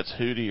people if that's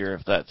Hootie or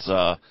if that's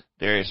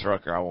Darius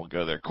Rucker. I won't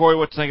go there. Corey,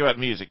 what do you think about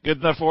music? Good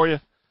enough for you?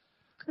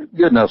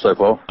 Good enough so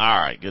far.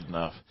 All right, good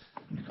enough.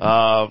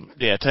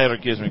 Yeah, Taylor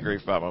gives me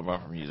grief about my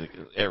bumper music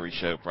every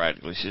show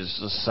practically. She's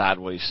just a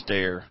sideways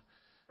stare.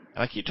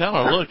 And I keep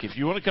telling her, look, if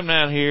you want to come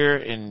down here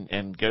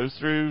and go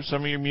through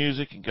some of your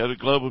music and go to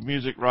Global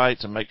Music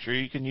Rights and make sure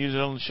you can use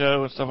it on the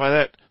show and stuff like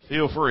that,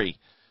 feel free.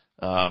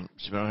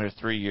 She's been on here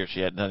 3 years.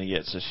 She hadn't done it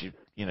yet, so she,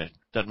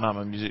 doesn't mind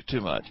my music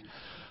too much.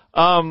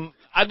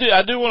 I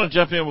do want to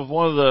jump in with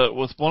one of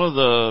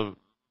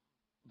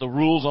the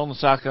rules on the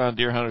South Carolina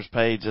Deer Hunters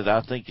page that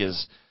I think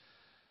is,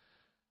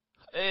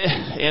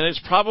 and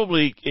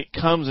it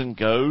comes and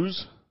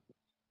goes.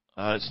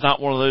 It's not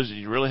one of those that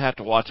you really have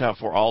to watch out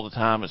for all the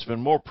time. It's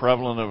been more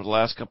prevalent over the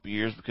last couple of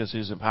years because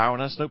he's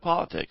empowering us, no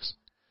politics.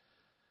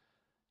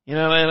 And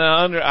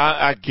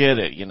I get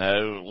it,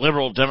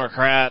 liberal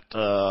Democrat,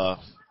 this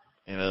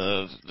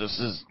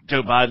is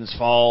Joe Biden's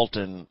fault.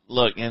 And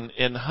look,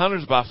 and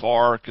Hunter's by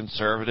far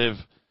conservative.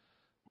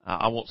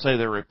 I won't say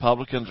they're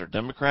Republicans or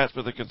Democrats,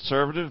 but they're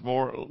conservative,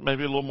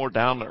 maybe a little more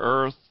down to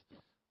earth,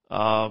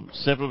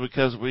 simply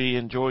because we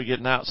enjoy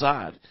getting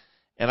outside.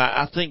 And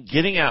I think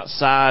getting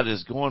outside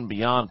is going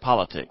beyond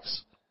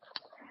politics.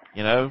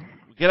 Get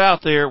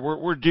out there.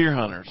 We're deer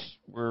hunters.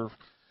 We're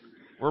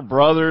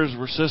brothers.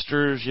 We're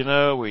sisters.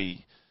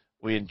 We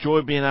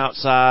enjoy being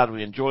outside.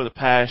 We enjoy the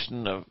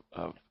passion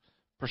of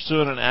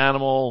pursuing an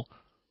animal,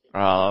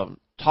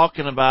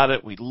 talking about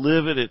it. We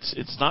live it.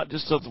 It's not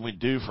just something we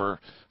do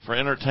for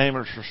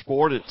entertainment or for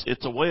sport.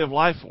 It's a way of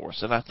life for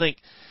us. And I think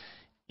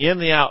in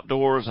the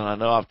outdoors, and I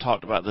know I've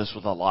talked about this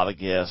with a lot of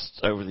guests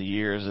over the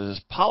years, is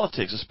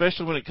politics,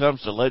 especially when it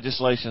comes to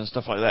legislation and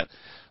stuff like that.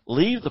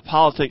 Leave the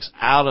politics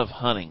out of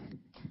hunting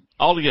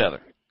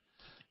altogether,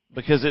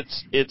 because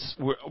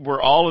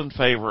we're all in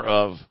favor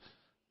of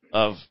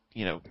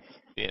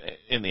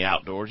in the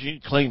outdoors, you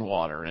need clean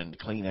water and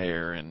clean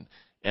air and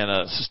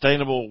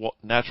sustainable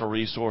natural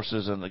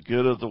resources and the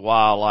good of the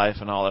wildlife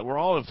and all that. We're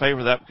all in favor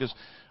of that because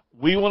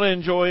we want to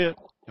enjoy it,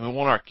 and we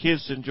want our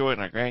kids to enjoy it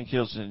and our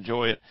grandkids to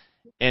enjoy it.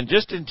 And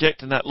just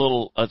injecting that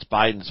little, it's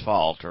Biden's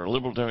fault or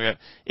liberal Democrat,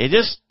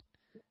 it's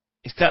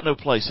got no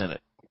place in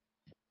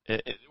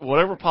it.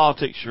 Whatever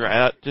politics you're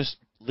at, just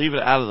leave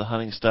it out of the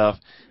hunting stuff.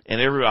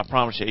 And I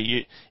promise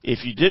you,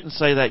 if you didn't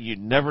say that, you'd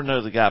never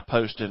know the guy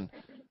posting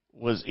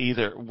was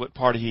either what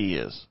party he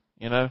is.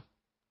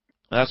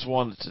 That's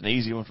one that's an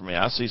easy one for me.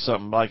 I see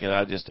something like it,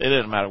 it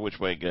doesn't matter which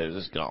way it goes,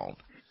 it's gone.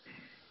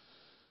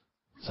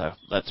 So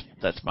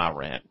that's my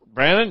rant.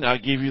 Brandon, I'll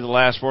give you the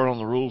last word on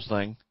the rules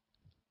thing.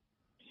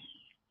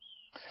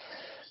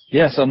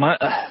 Yeah, so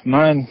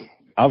mine,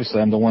 obviously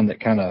I'm the one that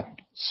kind of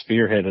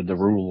spearheaded the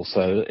rules.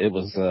 So it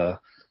was,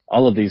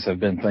 all of these have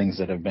been things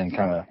that have been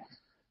kind of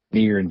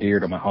near and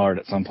dear to my heart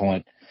at some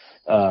point.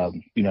 To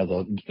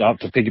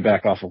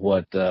piggyback off of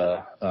what,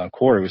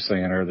 Corey was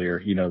saying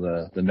earlier,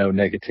 the no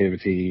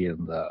negativity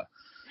and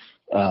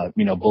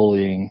the,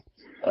 bullying,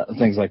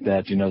 things like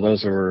that,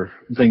 those are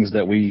things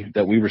that we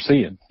were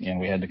seeing, and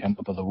we had to come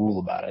up with a rule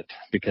about it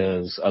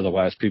because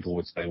otherwise people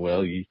would say,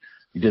 well, you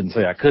didn't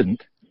say I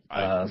couldn't.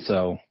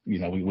 So,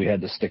 we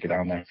had to stick it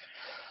on there.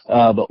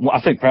 But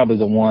I think probably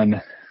the one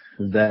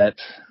that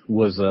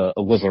was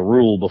a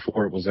rule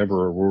before it was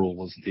ever a rule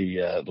was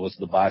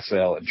the buy,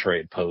 sell, and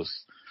trade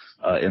posts,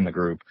 in the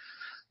group.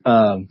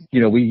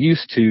 We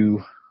used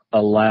to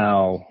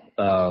allow,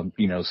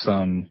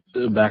 some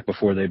back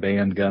before they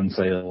banned gun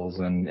sales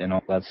and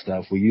all that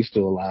stuff. We used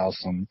to allow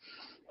some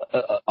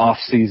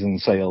off-season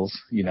sales,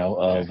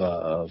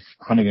 of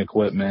hunting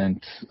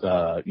equipment,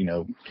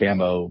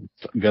 camo,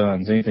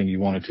 guns, anything you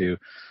wanted to.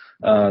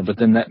 But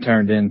then that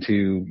turned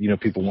into,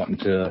 people wanting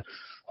to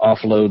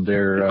offload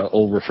their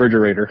old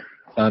refrigerator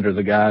under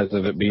the guise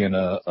of it being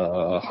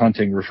a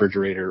hunting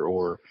refrigerator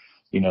or,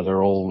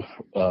 their old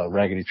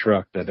raggedy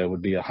truck that it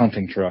would be a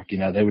hunting truck.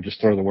 They would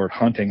just throw the word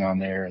hunting on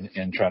there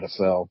and try to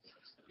sell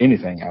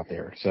anything out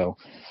there. So,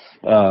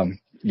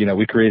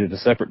 we created a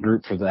separate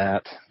group for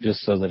that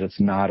just so that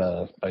it's not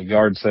a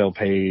yard sale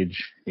page.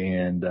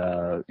 And,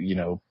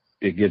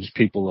 it gives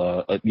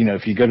people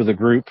if you go to the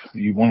group,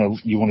 you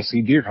want to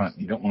see deer hunt.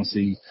 You don't want to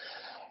see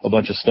a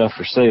bunch of stuff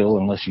for sale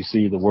unless you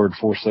see the word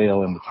for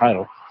sale in the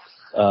title.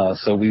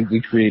 So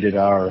we created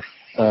our,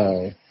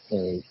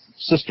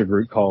 sister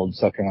group called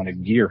South Carolina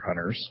Gear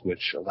Hunters,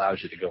 which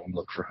allows you to go and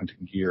look for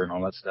hunting gear and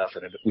all that stuff.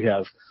 And we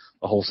have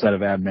a whole set of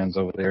admins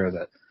over there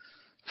that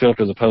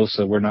filter the posts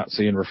so we're not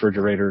seeing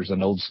refrigerators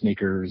and old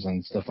sneakers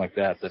and stuff like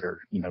that are,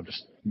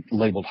 just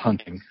labeled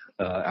hunting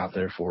out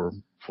there for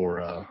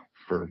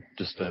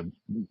just a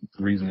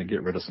reason to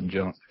get rid of some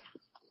junk.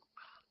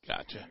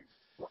 Gotcha.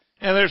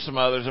 And there's some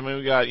others. I mean,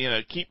 we got,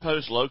 keep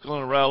posts local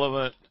and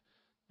relevant,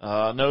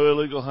 no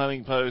illegal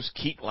hunting posts,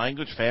 keep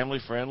language family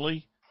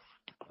friendly.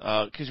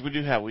 Because we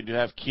do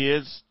have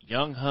kids,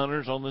 young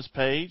hunters on this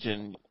page,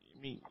 and I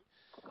mean,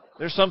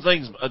 there's some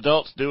things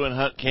adults do in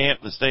hunt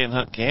camp that stay in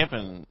hunt camp,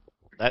 and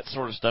that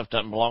sort of stuff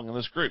doesn't belong in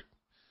this group.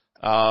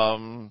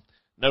 No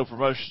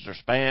promotions or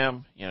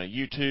spam,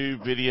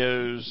 YouTube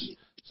videos,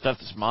 stuff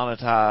that's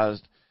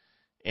monetized,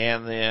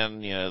 and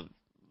then,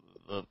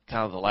 the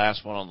kind of the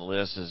last one on the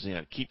list is,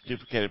 keep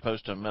duplicated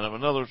posts to a minimum.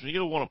 In other words, you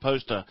don't want to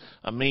post a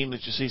meme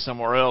that you see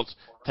somewhere else,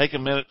 take a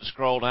minute to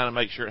scroll down and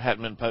make sure it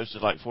hadn't been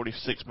posted like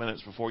 46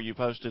 minutes before you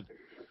posted,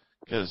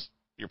 because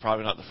you're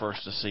probably not the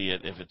first to see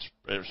it,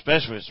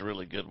 especially if it's a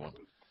really good one.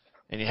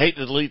 And you hate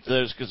to delete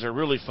those because they're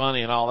really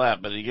funny and all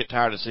that, but you get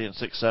tired of seeing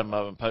 6, 7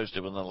 of them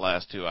posted within the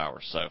last 2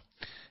 hours. So,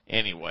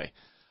 anyway,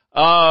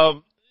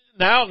 now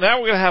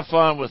we're going to have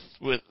fun with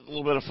a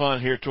little bit of fun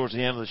here towards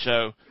the end of the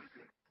show.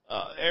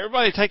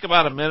 Everybody take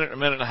about a minute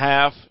and a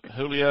half,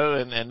 Julio,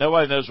 and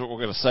nobody knows what we're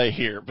going to say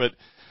here, but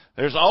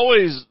there's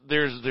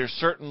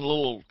certain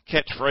little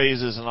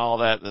catchphrases and all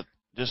that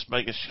just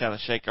make us kind of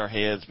shake our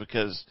heads,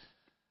 because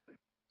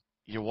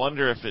you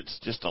wonder if it's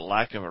just a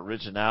lack of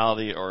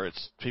originality or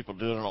it's people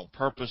doing it on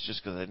purpose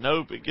just because they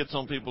know it gets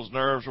on people's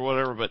nerves or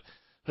whatever. But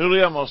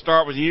Julio, I'm going to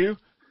start with you.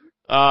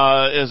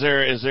 Is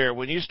there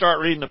when you start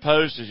reading the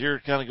post, as you're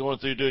kind of going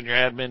through doing your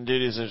admin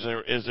duties, is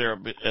there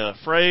a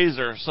phrase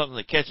or something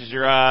that catches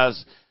your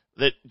eyes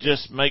that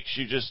just makes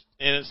you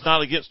and it's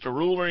not against a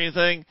rule or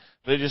anything,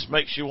 but it just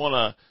makes you want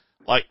to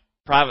like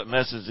private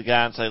message the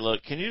guy and say,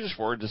 look, can you just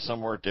word this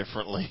somewhere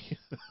differently?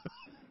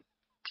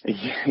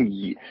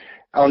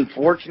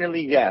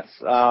 Unfortunately, yes.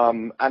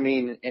 I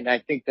mean, and I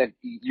think that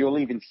you'll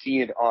even see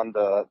it on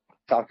the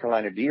South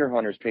Carolina Deer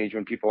Hunters page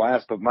when people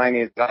ask, but mine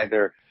is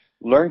either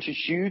learn to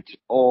shoot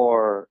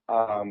or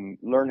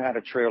learn how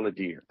to trail a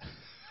deer.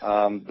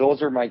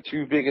 Those are my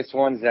two biggest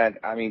ones that,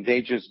 I mean,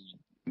 they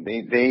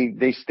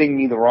sting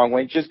me the wrong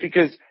way, just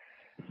because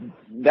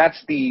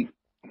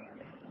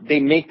they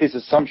make this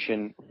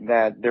assumption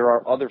that there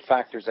are other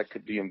factors that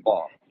could be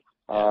involved.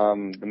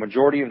 The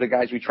majority of the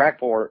guys we track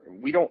for,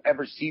 we don't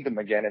ever see them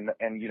again.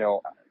 And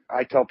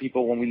I tell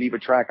people when we leave a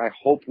track, I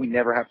hope we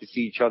never have to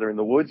see each other in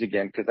the woods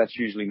again, because that's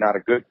usually not a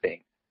good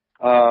thing.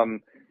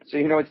 So,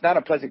 it's not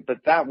a pleasant, but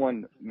that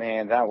one,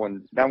 man, that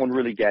one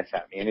really gets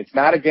at me. And it's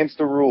not against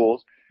the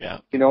rules,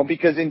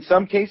 because in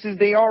some cases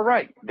they are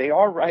right. They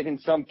are right in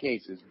some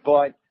cases,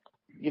 but,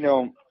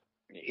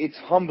 it's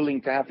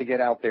humbling to have to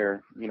get out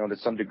there, to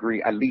some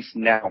degree, at least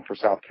now for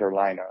South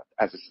Carolina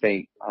as a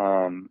state,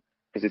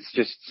 because it's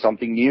just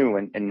something new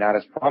and not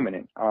as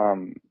prominent.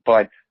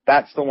 But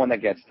that's the one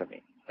that gets to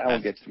me. That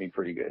one gets to me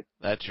pretty good.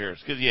 That's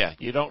yours. Because,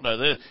 you don't know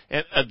this.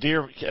 And a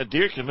deer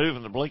can move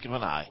in the blink of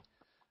an eye.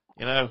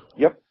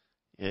 Yep.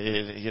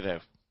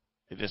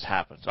 It just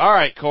happens. All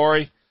right,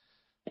 Corey,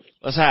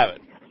 let's have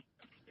it.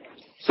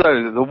 So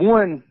the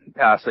one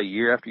I say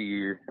year after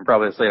year, and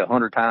probably I say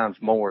 100 times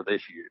more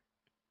this year,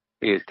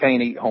 is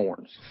can't eat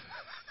horns.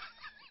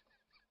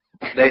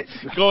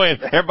 Go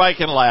in. Everybody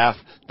can laugh.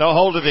 Don't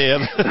hold it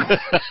in.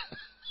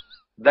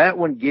 That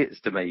one gets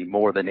to me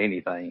more than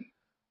anything,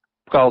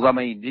 because I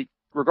mean,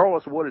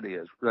 regardless of what it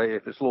is,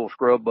 if it's a little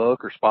scrub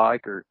buck or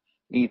spike or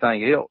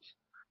anything else,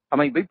 I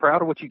mean, be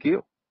proud of what you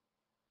kill.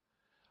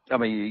 I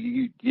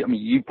mean,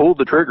 you pulled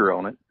the trigger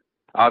on it,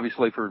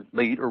 obviously for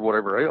meat or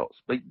whatever else,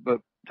 but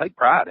take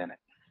pride in it.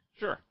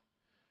 Sure.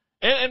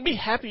 And be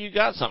happy you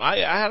got some. I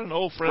had an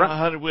old friend I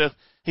hunted with.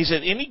 He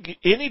said,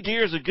 any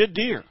deer is a good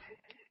deer.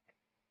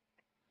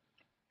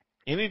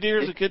 Any deer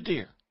is a good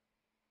deer.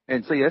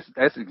 And see,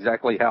 that's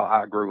exactly how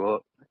I grew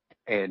up.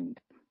 And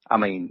I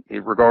mean,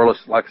 regardless,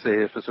 like I said,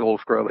 if it's a little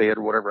scrub head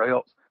or whatever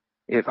else,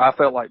 if I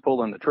felt like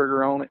pulling the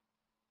trigger on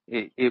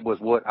it, it was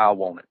what I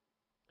wanted.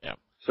 Yeah.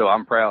 So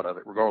I'm proud of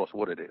it, regardless of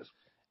what it is.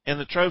 And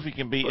the trophy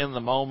can be in the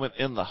moment,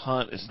 in the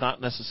hunt. It's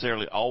not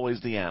necessarily always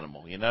the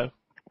animal,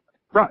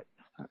 Right.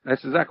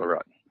 That's exactly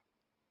right.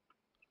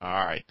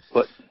 All right.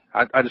 But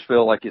I just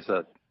feel like it's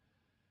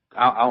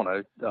I don't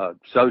know,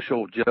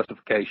 social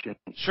justification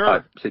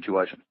type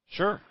situation.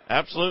 Sure.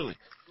 Absolutely.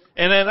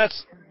 And then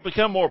that's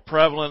become more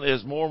prevalent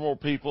as more and more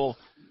people,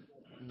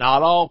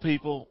 not all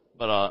people,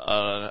 but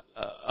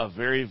a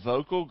very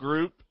vocal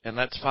group, and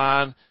that's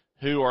fine,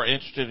 who are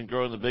interested in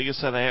growing the biggest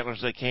set of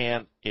antlers they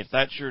can. If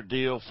that's your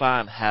deal,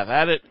 fine, have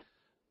at it.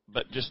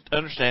 But just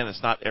understand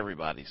it's not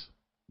everybody's.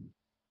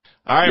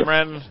 All right,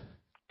 Brandon,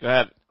 go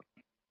ahead.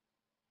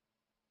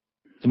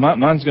 So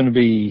mine's going to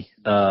be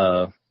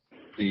the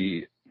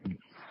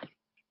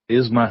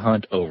 "Is my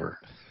hunt over?"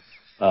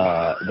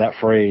 That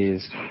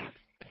phrase.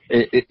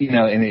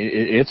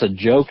 It's a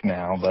joke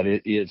now, but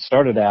it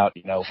started out,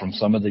 from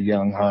some of the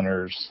young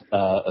hunters,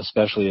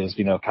 especially as,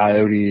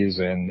 coyotes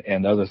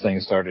and other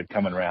things started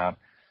coming around.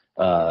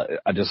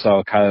 I just saw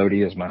a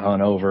coyote, is my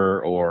hunt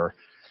over? Or,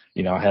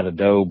 I had a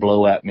doe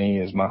blow at me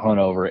as my hunt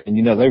over it. And,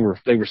 they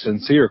were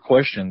sincere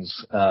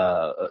questions,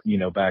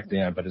 back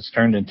then, but it's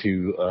turned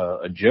into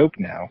a joke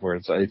now where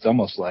it's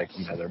almost like,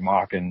 they're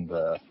mocking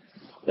the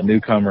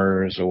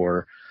newcomers,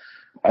 or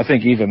I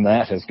think even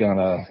that has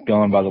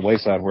gone by the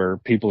wayside where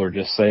people are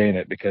just saying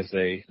it because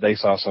they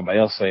saw somebody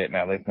else say it.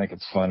 Now they think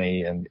it's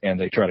funny, and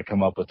they try to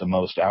come up with the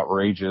most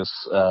outrageous,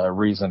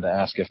 reason to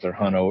ask if their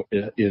hunt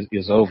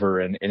is over.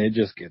 And it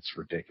just gets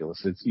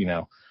ridiculous. It's,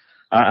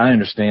 I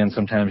understand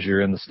sometimes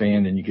you're in the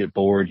stand and you get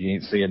bored, you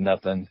ain't seeing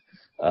nothing.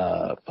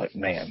 But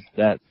man,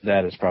 that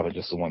is probably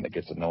just the one that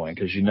gets annoying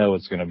because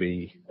it's going to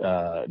be,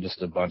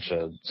 just a bunch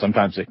of,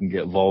 sometimes they can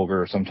get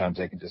vulgar, sometimes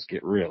they can just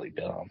get really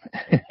dumb.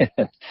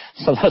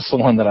 So that's the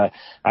one that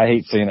I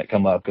hate seeing it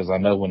come up because I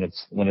know when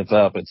it's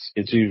up,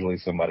 it's usually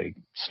somebody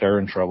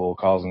stirring trouble,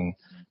 causing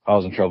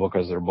trouble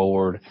because they're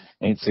bored,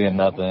 ain't seeing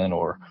nothing,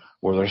 or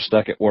they're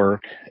stuck at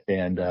work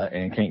and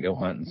can't go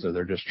hunting. So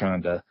they're just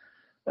trying to,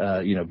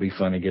 be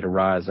funny, get a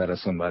rise out of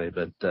somebody.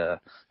 But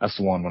that's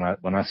the one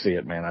when I see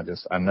it, man,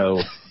 I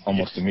know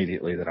almost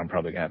immediately that I'm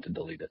probably gonna have to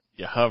delete it.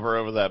 You hover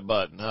over that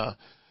button, huh?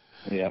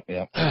 Yeah.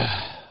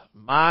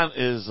 Mine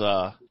is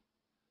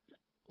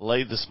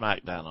lay the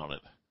smackdown on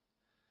it.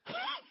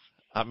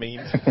 I mean,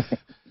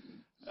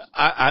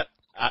 I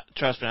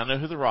trust me, I know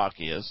who The Rock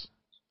is,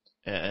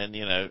 and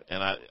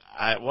I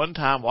at one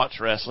time watched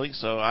wrestling,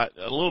 so a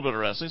little bit of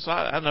wrestling, so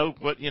I know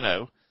what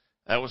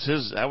that was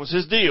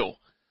his deal.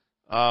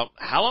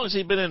 How long has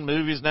he been in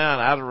movies now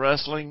and out of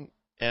wrestling,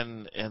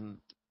 and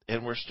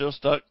we're still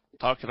stuck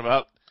talking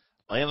about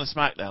laying the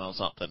smackdown on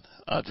something?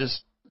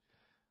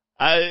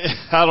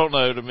 I don't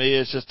know. To me,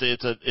 it's just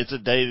it's a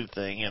dated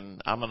thing,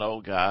 and I'm an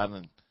old guy,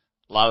 and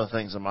a lot of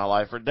things in my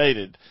life are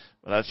dated.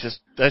 But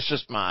that's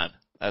just mine.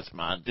 That's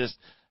mine. Just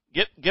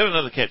get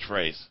another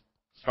catchphrase.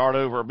 Start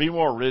over. Be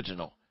more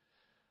original.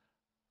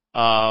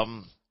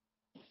 Guys,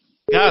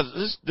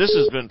 this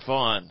has been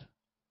fun.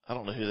 I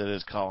don't know who that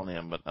is calling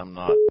in, but I'm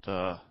not.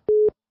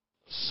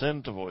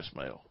 Send to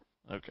voicemail.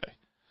 Okay.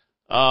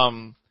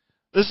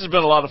 This has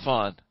been a lot of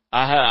fun.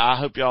 I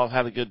hope y'all have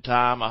had a good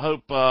time. I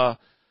hope I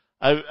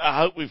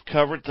hope we've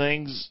covered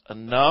things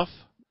enough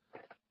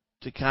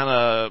to kind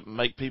of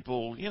make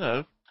people,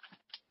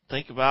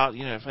 think about,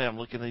 if I'm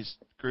looking at these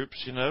groups,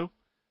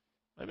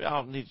 maybe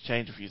I'll need to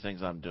change a few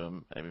things I'm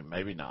doing.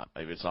 Maybe not.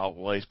 Maybe it's all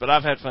waste. But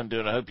I've had fun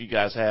doing it. I hope you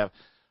guys have.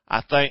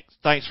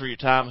 Thanks for your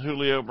time,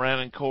 Julio,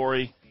 Brandon,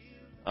 Corey.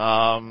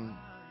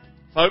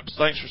 Folks,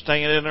 thanks for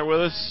staying in there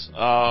with us.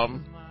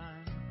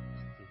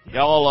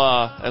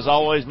 Y'all, as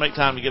always, make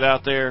time to get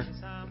out there.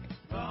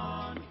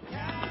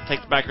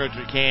 Take the back roads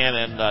we can,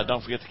 and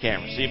don't forget the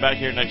camera. See you back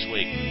here next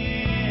week.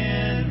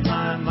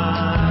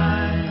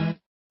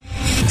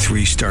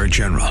 3-star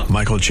General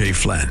Michael J.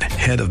 Flynn,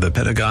 head of the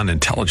Pentagon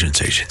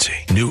Intelligence Agency,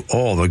 knew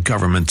all the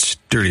government's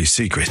dirty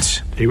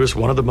secrets. He was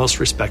one of the most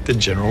respected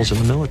generals in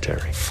the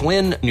military.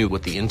 Flynn knew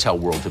what the intel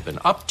world had been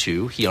up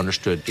to. He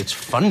understood its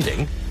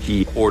funding.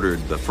 He ordered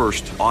the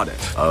first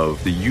audit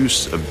of the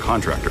use of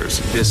contractors.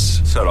 This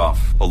set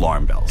off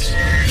alarm bells.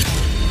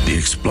 The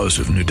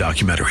explosive new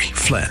documentary,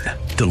 Flynn,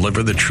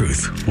 Deliver the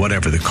Truth,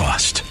 Whatever the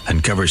Cost,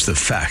 uncovers the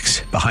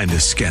facts behind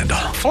this scandal.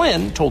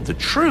 Flynn told the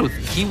truth.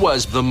 He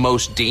was the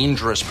most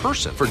dangerous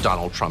person for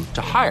Donald Trump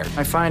to hire.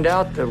 I find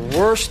out the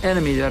worst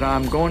enemy that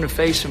I'm going to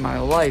face in my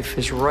life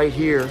is right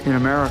here in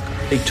America.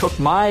 They took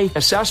my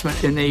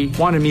assessment and they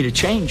wanted me to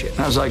change it. And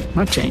I was like, I'm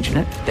not changing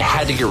it. They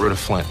had to get rid of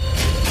Flynn.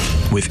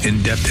 With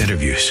in-depth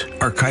interviews,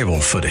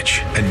 archival footage,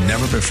 and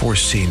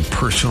never-before-seen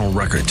personal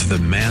records of the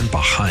man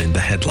behind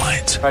the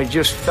headlines. I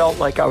just felt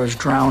like I was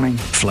drowning.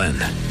 Flynn,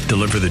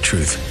 Deliver the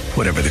Truth,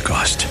 Whatever the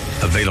Cost.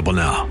 Available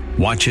now.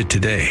 Watch it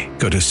today.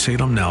 Go to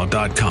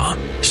salemnow.com.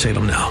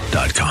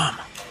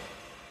 salemnow.com.